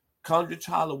 Condrich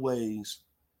Holloway's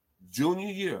junior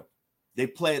year, they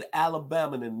played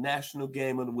Alabama in the national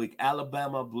game of the week.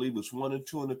 Alabama, I believe, was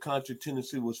 1-2 in the country.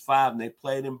 Tennessee was 5, and they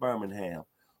played in Birmingham.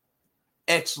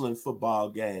 Excellent football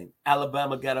game.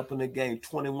 Alabama got up in the game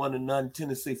 21-0.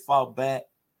 Tennessee fought back,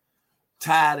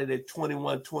 tied it at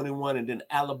 21-21, and then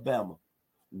Alabama.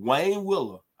 Wayne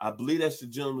Willer, I believe that's the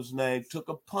gentleman's name, took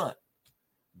a punt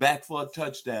back for a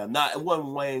touchdown. Now, it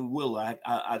wasn't Wayne Willer.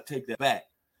 I take that back.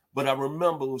 But I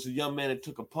remember it was a young man that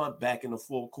took a punt back in the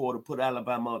fourth quarter, put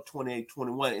Alabama on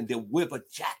 28-21, and then Wilbur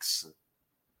Jackson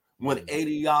went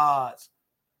 80 yards,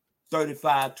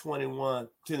 35-21.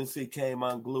 Tennessee came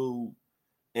unglued,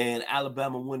 and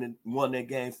Alabama won that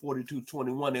game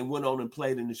 42-21. They went on and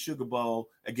played in the Sugar Bowl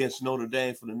against Notre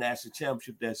Dame for the national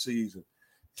championship that season.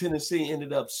 Tennessee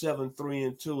ended up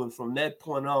 7-3-2, and from that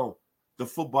point on, the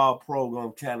football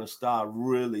program kind of started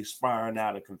really spiraling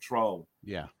out of control.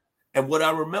 Yeah. And what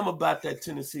I remember about that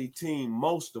Tennessee team,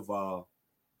 most of all,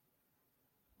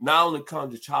 not only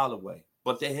Condrich Holloway,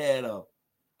 but they had a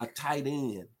tight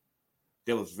end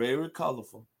that was very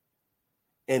colorful.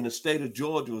 And the state of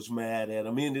Georgia was mad at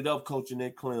him. He ended up coaching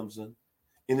at Clemson,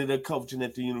 ended up coaching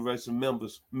at the University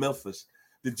of Memphis,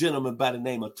 the gentleman by the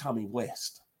name of Tommy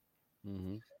West.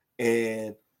 Mm-hmm.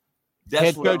 And that's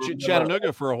head coach at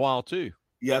Chattanooga for a while, too.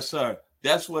 Yes, sir.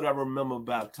 That's what I remember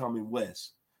about Tommy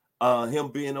West. Him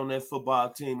being on that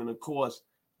football team. And, of course,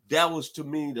 that was, to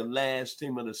me, the last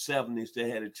team of the 70s that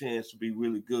had a chance to be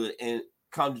really good. And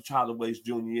Condrich Holloway's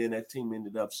junior year, and that team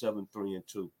ended up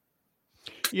 7-3-2.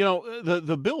 You know,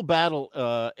 the Bill Battle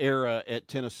era at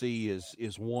Tennessee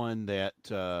is one that,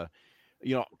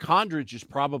 you know, Condrich is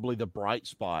probably the bright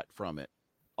spot from it,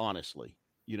 honestly.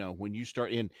 You know, when you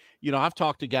start in, you know, I've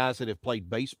talked to guys that have played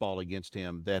baseball against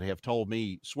him that have told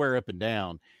me, swear up and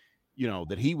down, you know,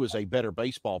 that he was a better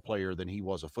baseball player than he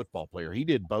was a football player. He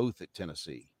did both at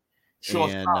Tennessee.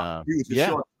 Shortstop. He was a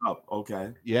shortstop.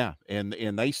 Okay. Yeah. And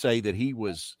they say that he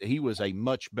was a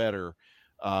much better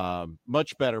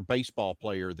baseball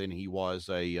player than he was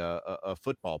a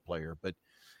football player. But,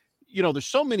 you know, there's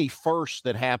so many firsts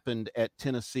that happened at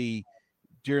Tennessee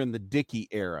during the Dickey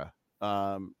era.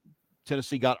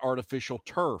 Tennessee got artificial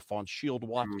turf on Shield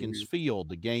Watkins Field.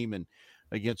 The game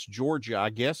against Georgia, I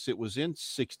guess it was in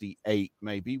 68,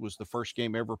 maybe, was the first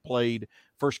game ever played,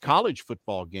 first college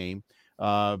football game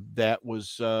that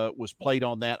was played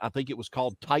on that. I think it was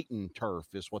called Titan turf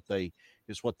is what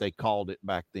they called it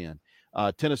back then.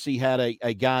 Tennessee had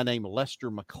a guy named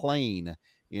Lester McLean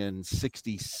in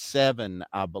 67,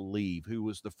 I believe, who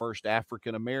was the first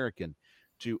African-American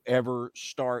to ever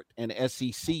start an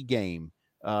SEC game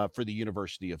for the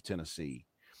University of Tennessee.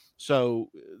 So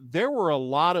there were a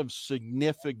lot of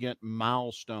significant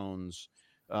milestones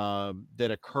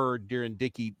that occurred during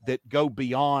Dickey that go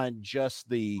beyond just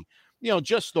the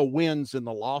wins and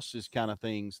the losses kind of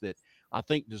things that I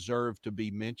think deserve to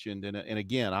be mentioned. And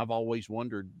again, I've always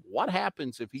wondered what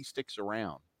happens if he sticks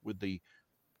around with the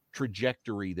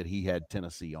trajectory that he had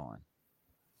Tennessee on.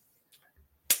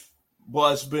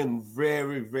 Well, it's been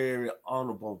very, very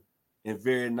honorable and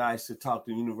very nice to talk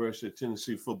to University of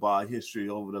Tennessee football history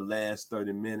over the last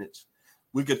 30 minutes.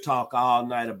 We could talk all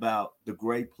night about the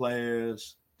great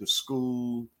players, the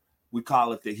school. We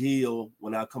call it the Hill.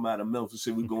 When I come out of Memphis,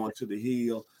 we're going to the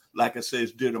Hill. Like I said,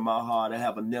 it's dear to my heart. I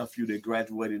have a nephew that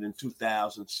graduated in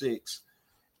 2006.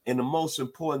 And the most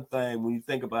important thing when you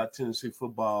think about Tennessee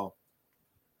football,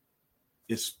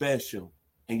 it's special.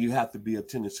 And you have to be a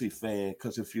Tennessee fan,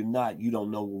 because if you're not, you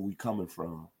don't know where we're coming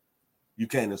from. You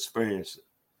can't experience it.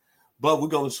 But we're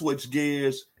going to switch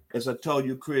gears. As I told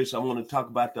you, Chris, I want to talk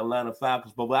about the Atlanta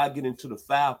Falcons. But when I get into the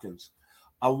Falcons,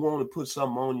 I want to put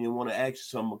something on you and want to ask you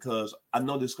something, because I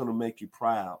know this is going to make you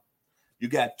proud. You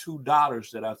got two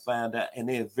daughters that I found out, and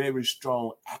they're very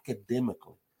strong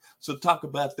academically. So talk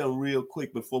about them real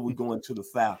quick before we go into the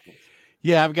Falcons.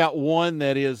 Yeah, I've got one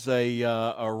that is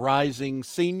a rising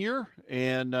senior,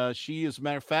 and she, as a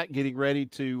matter of fact, getting ready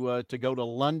to go to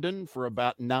London for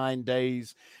about 9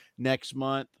 days next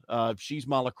month. She's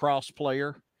my lacrosse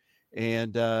player,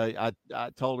 and I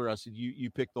told her, I said,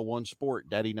 you pick the one sport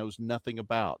Daddy knows nothing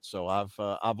about. So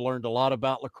I've learned a lot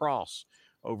about lacrosse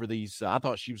over these. I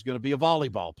thought she was going to be a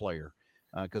volleyball player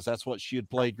because that's what she had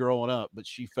played growing up, but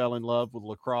she fell in love with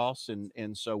lacrosse,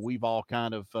 and so we've all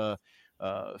kind of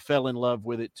fell in love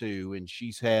with it too, and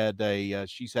she's had a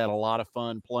lot of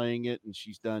fun playing it, and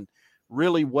she's done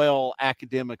really well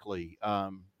academically,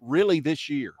 really this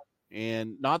year.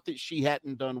 And not that she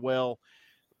hadn't done well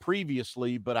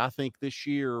previously, but I think this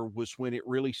year was when it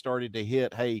really started to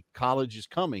hit. Hey, college is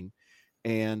coming,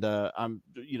 and I'm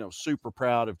super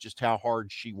proud of just how hard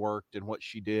she worked and what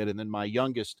she did. And then my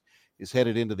youngest is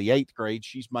headed into the 8th grade.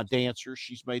 She's my dancer.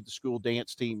 She's made the school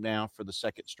dance team now for the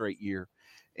 2nd straight year.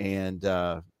 And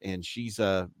she's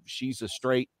a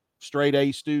straight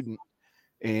A student,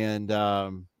 and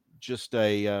I'm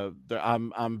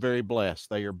very blessed.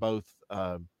 They are both.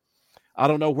 I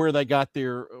don't know where they got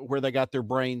their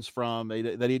brains from. They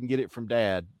didn't get it from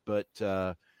Dad, but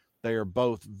they are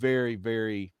both very,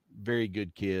 very, very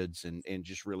good kids, and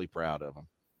just really proud of them.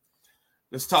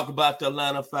 Let's talk about the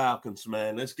Atlanta Falcons,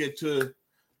 man. Let's get to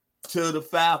the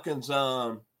Falcons.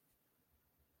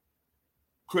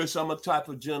 Chris, I'm a type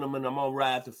of gentleman. I'm going to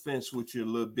ride the fence with you a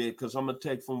little bit because I'm going to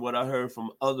take from what I heard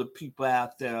from other people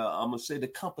out there. I'm going to say the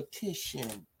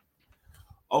competition.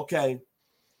 Okay.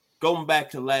 Going back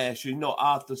to last year,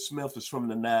 Arthur Smith is from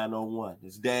the 901.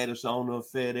 His dad is the owner of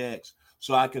FedEx,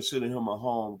 so I consider him a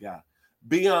home guy.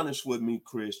 Be honest with me,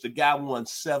 Chris. The guy won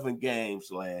 7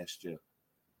 games last year.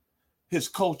 His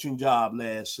coaching job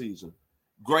last season,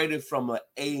 graded from an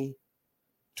A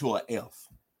to an F.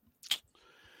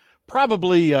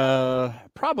 Probably a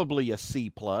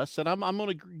C+, and I'm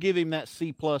going to give him that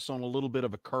C+ on a little bit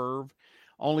of a curve,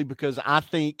 only because I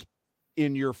think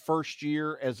in your first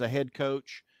year as a head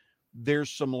coach, there's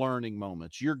some learning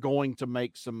moments. You're going to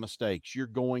make some mistakes. You're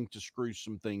going to screw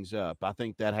some things up. I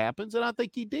think that happens, and I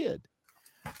think he did.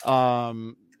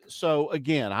 So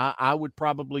again, I would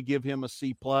probably give him a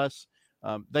C+.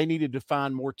 They needed to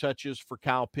find more touches for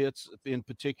Kyle Pitts, in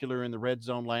particular in the red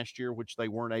zone last year, which they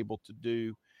weren't able to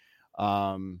do.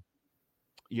 They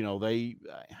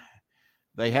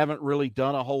haven't really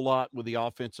done a whole lot with the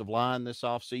offensive line this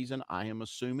offseason. I am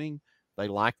assuming they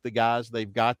like the guys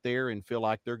they've got there and feel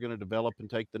like they're going to develop and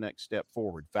take the next step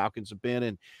forward. Falcons have been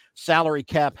in salary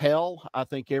cap hell. I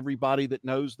think everybody that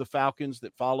knows the Falcons,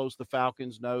 that follows the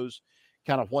Falcons, knows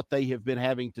kind of what they have been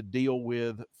having to deal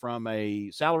with from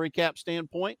a salary cap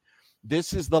standpoint.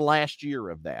 This is the last year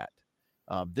of that.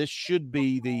 This should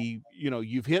be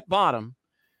you've hit bottom.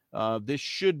 This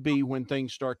should be when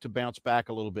things start to bounce back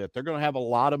a little bit. They're going to have a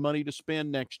lot of money to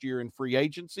spend next year in free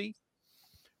agency.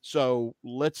 So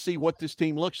let's see what this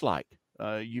team looks like.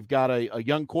 You've got a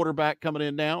young quarterback coming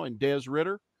in now in Des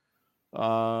Ridder.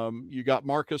 You got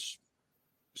Marcus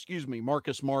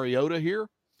Mariota here.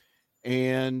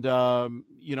 And,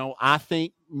 I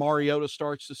think Mariota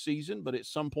starts the season, but at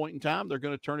some point in time, they're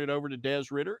going to turn it over to Des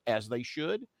Ridder, as they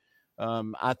should.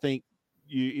 I think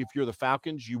if you're the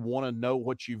Falcons, you want to know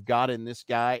what you've got in this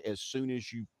guy as soon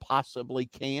as you possibly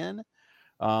can,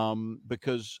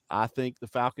 because I think the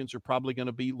Falcons are probably going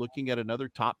to be looking at another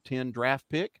top 10 draft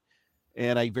pick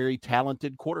and a very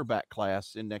talented quarterback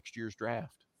class in next year's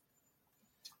draft.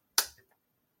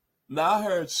 Now, I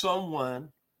heard someone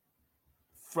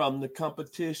from the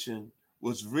competition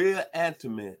was real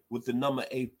intimate with the number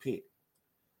 8 pick.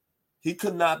 He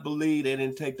could not believe they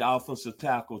didn't take the offensive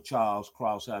tackle Charles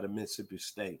Cross out of Mississippi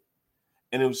State.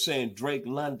 And it was saying Drake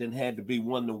London had to be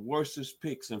one of the worstest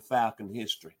picks in Falcon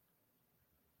history.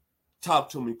 Talk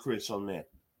to me, Chris, on that.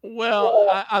 Well,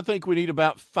 I think we need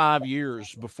about 5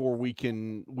 years before we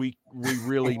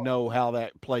really know how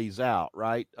that plays out,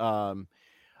 right?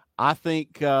 I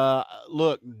think,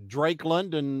 Drake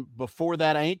London, before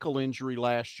that ankle injury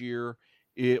last year,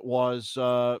 it was,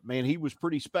 he was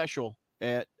pretty special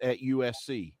at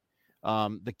USC.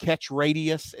 The catch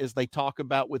radius, as they talk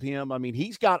about with him,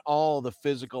 he's got all the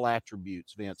physical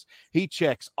attributes, Vince. He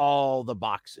checks all the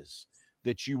boxes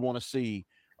that you want to see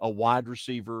a wide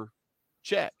receiver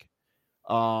check.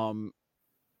 Now,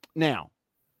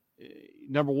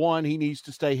 number one, he needs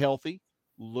to stay healthy.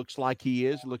 Looks like he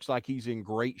is. Looks like he's in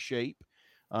great shape.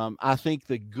 I think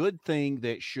the good thing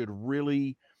that should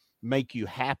really make you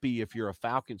happy if you're a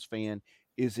Falcons fan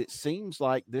is it seems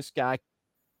like this guy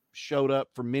showed up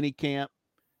for minicamp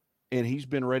and he's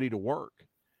been ready to work,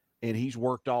 and he's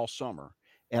worked all summer.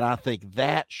 And I think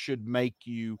that should make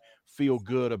you feel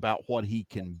good about what he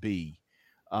can be.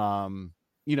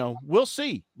 We'll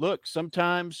see. Look,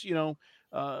 sometimes, Terry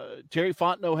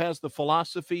Fontenot has the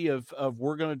philosophy of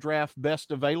we're going to draft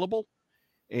best available.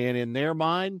 And in their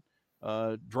mind,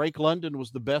 Drake London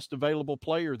was the best available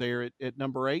player there at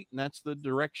number 8, and that's the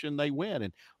direction they went.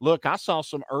 And look, I saw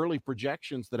some early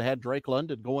projections that had Drake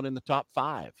London going in the top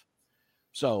 5.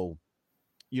 So,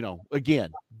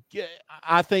 again,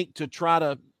 I think to try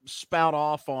to spout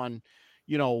off on,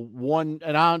 one,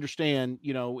 and I understand,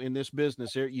 in this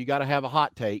business, you got to have a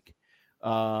hot take.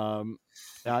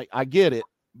 I get it,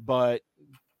 but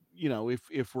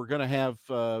if we're going to have,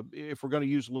 if we're going to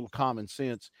use a little common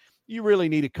sense, you really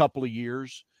need a couple of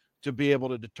years to be able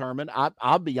to determine.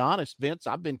 I'll be honest, Vince,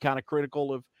 I've been kind of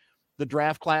critical of the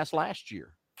draft class last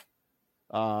year.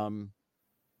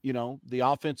 The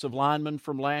offensive lineman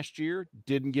from last year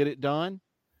didn't get it done.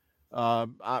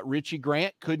 Richie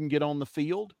Grant couldn't get on the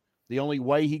field. The only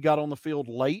way he got on the field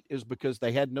late is because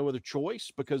they had no other choice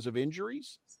because of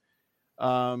injuries.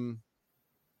 And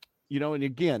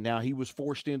again, now he was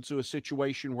forced into a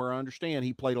situation where I understand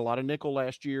he played a lot of nickel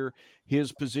last year.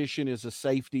 His position is a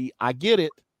safety. I get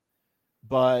it.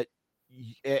 But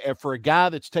for a guy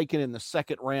that's taken in the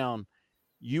second round,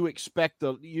 you expect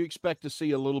to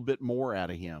see a little bit more out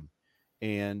of him.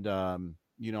 And,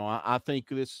 I think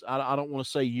this, I don't want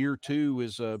to say year 2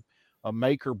 is a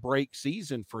make or break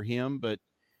season for him, but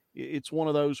it's one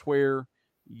of those where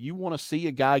you want to see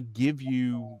a guy give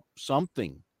you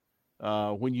something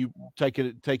when you take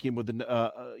him with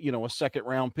a second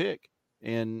round pick.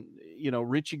 And,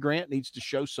 Richie Grant needs to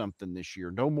show something this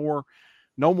year. No more.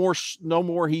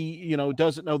 He,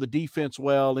 doesn't know the defense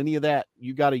well, any of that.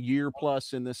 You got a year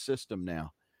plus in this system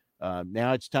now.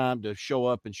 Now it's time to show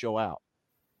up and show out.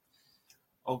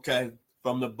 Okay.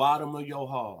 From the bottom of your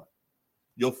heart,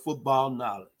 your football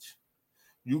knowledge,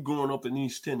 you growing up in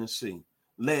East Tennessee,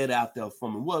 lay it out there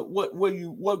for me.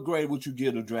 What grade would you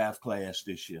give the draft class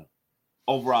this year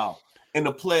overall? And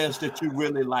the players that you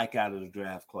really like out of the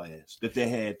draft class that they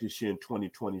had this year in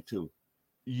 2022?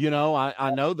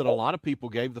 I know that a lot of people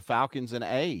gave the Falcons an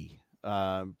A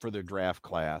for their draft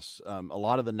class. A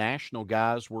lot of the national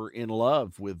guys were in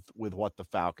love with what the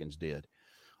Falcons did.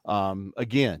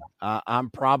 Again, I'm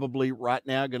probably right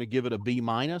now going to give it a B-.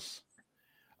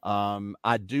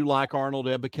 I do like Arnold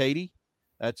Ebiketie.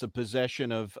 That's a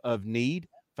possession of need.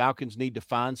 Falcons need to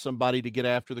find somebody to get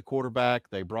after the quarterback.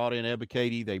 They brought in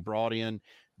Ebiketie. They brought in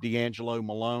D'Angelo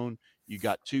Malone. You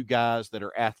got 2 guys that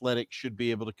are athletic, should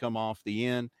be able to come off the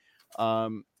end.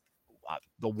 The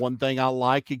one thing I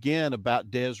like, again, about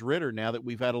Des Ridder, now that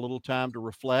we've had a little time to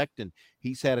reflect and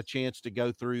he's had a chance to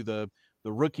go through the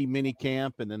rookie mini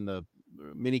camp and then the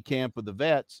mini camp with the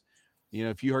vets,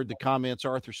 if you heard the comments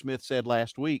Arthur Smith said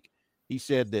last week, he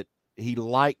said that he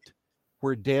liked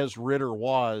where Des Ridder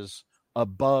was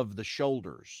above the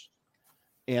shoulders.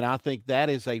 And I think that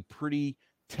is a pretty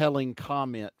telling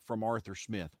comment from Arthur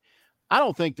Smith. I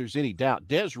don't think there's any doubt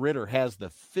Des Ridder has the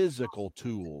physical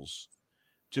tools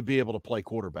to be able to play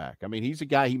quarterback. I mean, he's a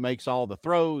guy, he makes all the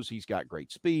throws. He's got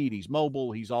great speed. He's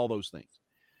mobile. He's all those things.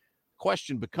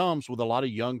 Question becomes, with a lot of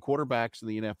young quarterbacks in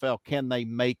the NFL, can they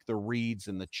make the reads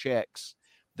and the checks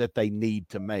that they need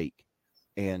to make?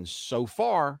 And so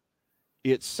far,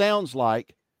 it sounds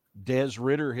like Des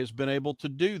Ridder has been able to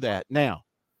do that. Now,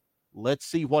 let's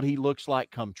see what he looks like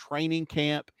come training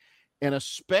camp. And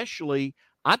especially,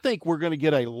 I think we're going to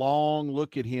get a long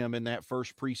look at him in that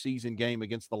first preseason game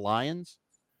against the Lions.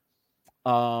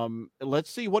 Let's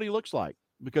see what he looks like.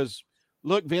 Because,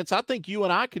 look, Vince, I think you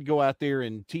and I could go out there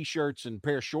in T-shirts and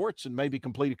pair of shorts and maybe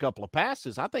complete a couple of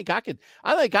passes. I think I can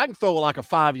throw like a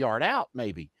 5-yard out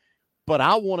maybe. But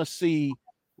I want to see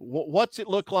what's it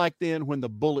look like then when the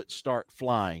bullets start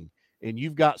flying and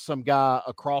you've got some guy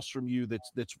across from you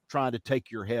that's trying to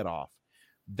take your head off.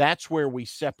 That's where we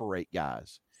separate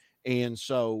guys. And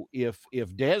so if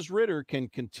Des Ridder can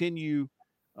continue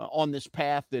on this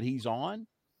path that he's on,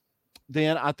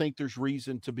 then I think there's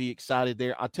reason to be excited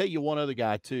there. I'll tell you one other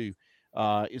guy too,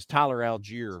 is Tyler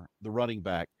Algier, the running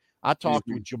back. I talked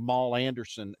with Jamal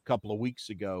Anderson a couple of weeks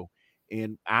ago,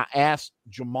 and I asked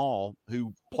Jamal,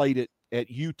 who played at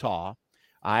Utah,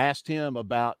 I asked him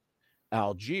about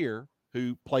Algier,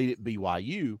 who played at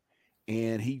BYU,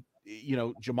 and he,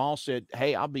 Jamal said,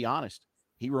 hey, I'll be honest,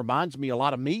 he reminds me a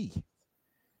lot of me.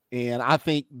 And I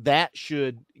think that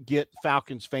should get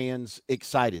Falcons fans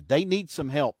excited. They need some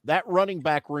help. That running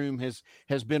back room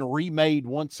has been remade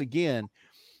once again.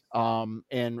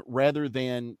 And rather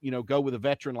than, go with a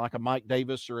veteran like a Mike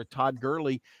Davis or a Todd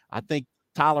Gurley, I think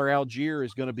Tyler Algier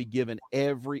is going to be given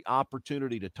every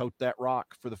opportunity to tote that rock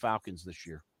for the Falcons this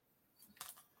year.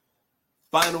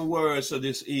 Final words of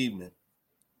this evening.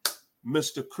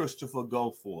 Mr. Christopher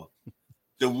Goforth,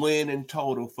 the win in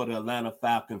total for the Atlanta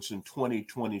Falcons in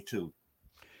 2022.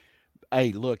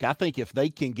 Hey, look, I think if they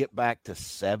can get back to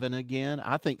 7 again,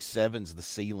 I think 7's the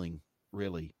ceiling,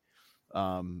 really,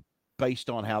 based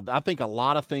on how I think a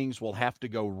lot of things will have to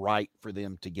go right for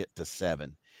them to get to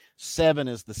 7. 7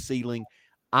 is the ceiling.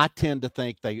 I tend to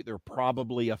think they're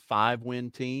probably a 5-win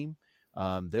team.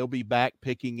 They'll be back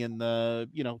picking in the,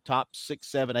 top 6,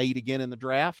 7, 8 again in the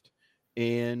draft.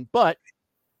 But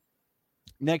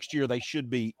next year they should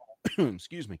be,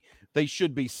 they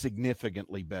should be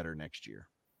significantly better next year.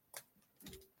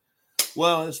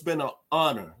 Well, it's been an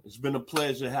honor. It's been a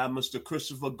pleasure to have Mr.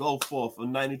 Christopher Goforth of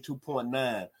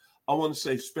 92.9. I want to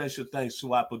say special thanks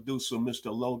to our producer,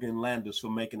 Mr. Logan Landers, for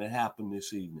making it happen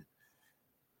this evening.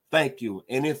 Thank you.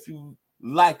 And if you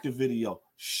like the video,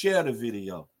 share the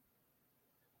video.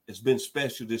 It's been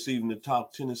special this evening to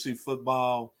talk Tennessee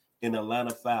football and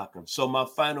Atlanta Falcons. So my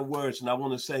final words, and I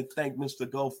want to say thank Mr.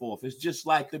 Goforth. It's just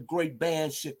like the great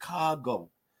band Chicago.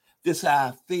 This is how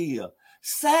I feel.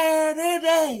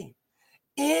 Saturday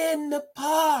in the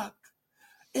park.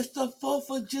 It's the 4th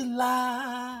of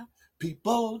July.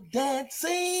 People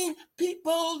dancing,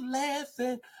 people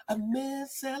laughing, a man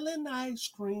selling ice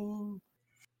cream.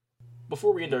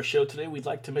 Before we end our show today, we'd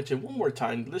like to mention one more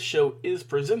time this show is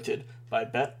presented by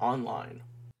Bet Online.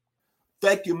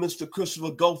 Thank you, Mr.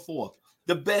 Christopher Goforth,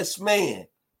 the best man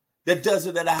that does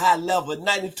it at a high level,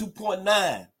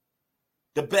 92.9,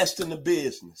 the best in the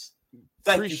business.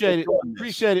 Appreciate it.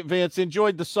 Appreciate it, Vince.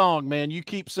 Enjoyed the song, man. You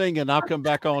keep singing. I'll come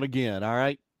back on again. All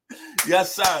right.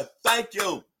 Yes, sir. Thank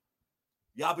you.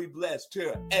 Y'all be blessed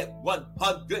here at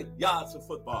 100 Yards of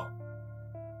Football.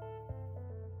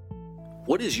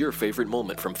 What is your favorite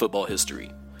moment from football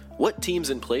history? What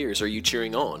teams and players are you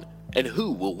cheering on? And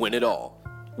who will win it all?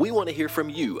 We want to hear from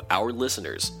you, our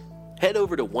listeners. Head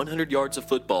over to 100 Yards of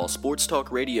Football Sports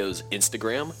Talk Radio's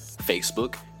Instagram,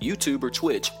 Facebook, YouTube, or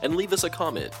Twitch and leave us a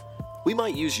comment. We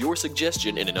might use your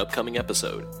suggestion in an upcoming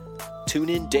episode. Tune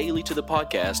in daily to the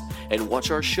podcast and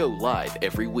watch our show live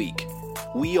every week.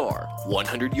 We are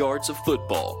 100 Yards of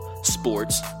Football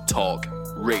Sports Talk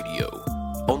Radio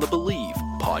on the Believe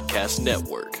Podcast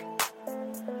Network.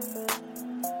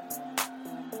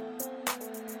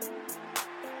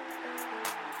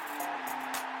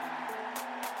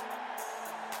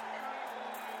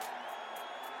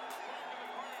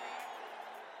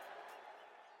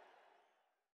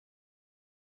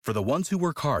 For the ones who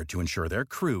work hard to ensure their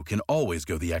crew can always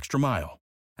go the extra mile,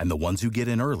 and the ones who get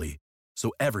in early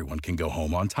so everyone can go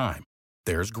home on time,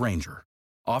 there's Grainger,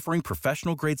 offering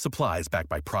professional-grade supplies backed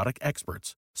by product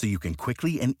experts so you can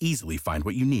quickly and easily find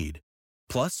what you need.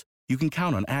 Plus, you can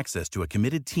count on access to a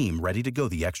committed team ready to go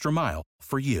the extra mile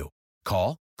for you.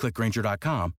 Call, click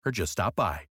Grainger.com, or just stop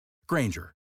by.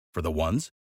 Grainger, for the ones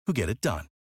who get it done.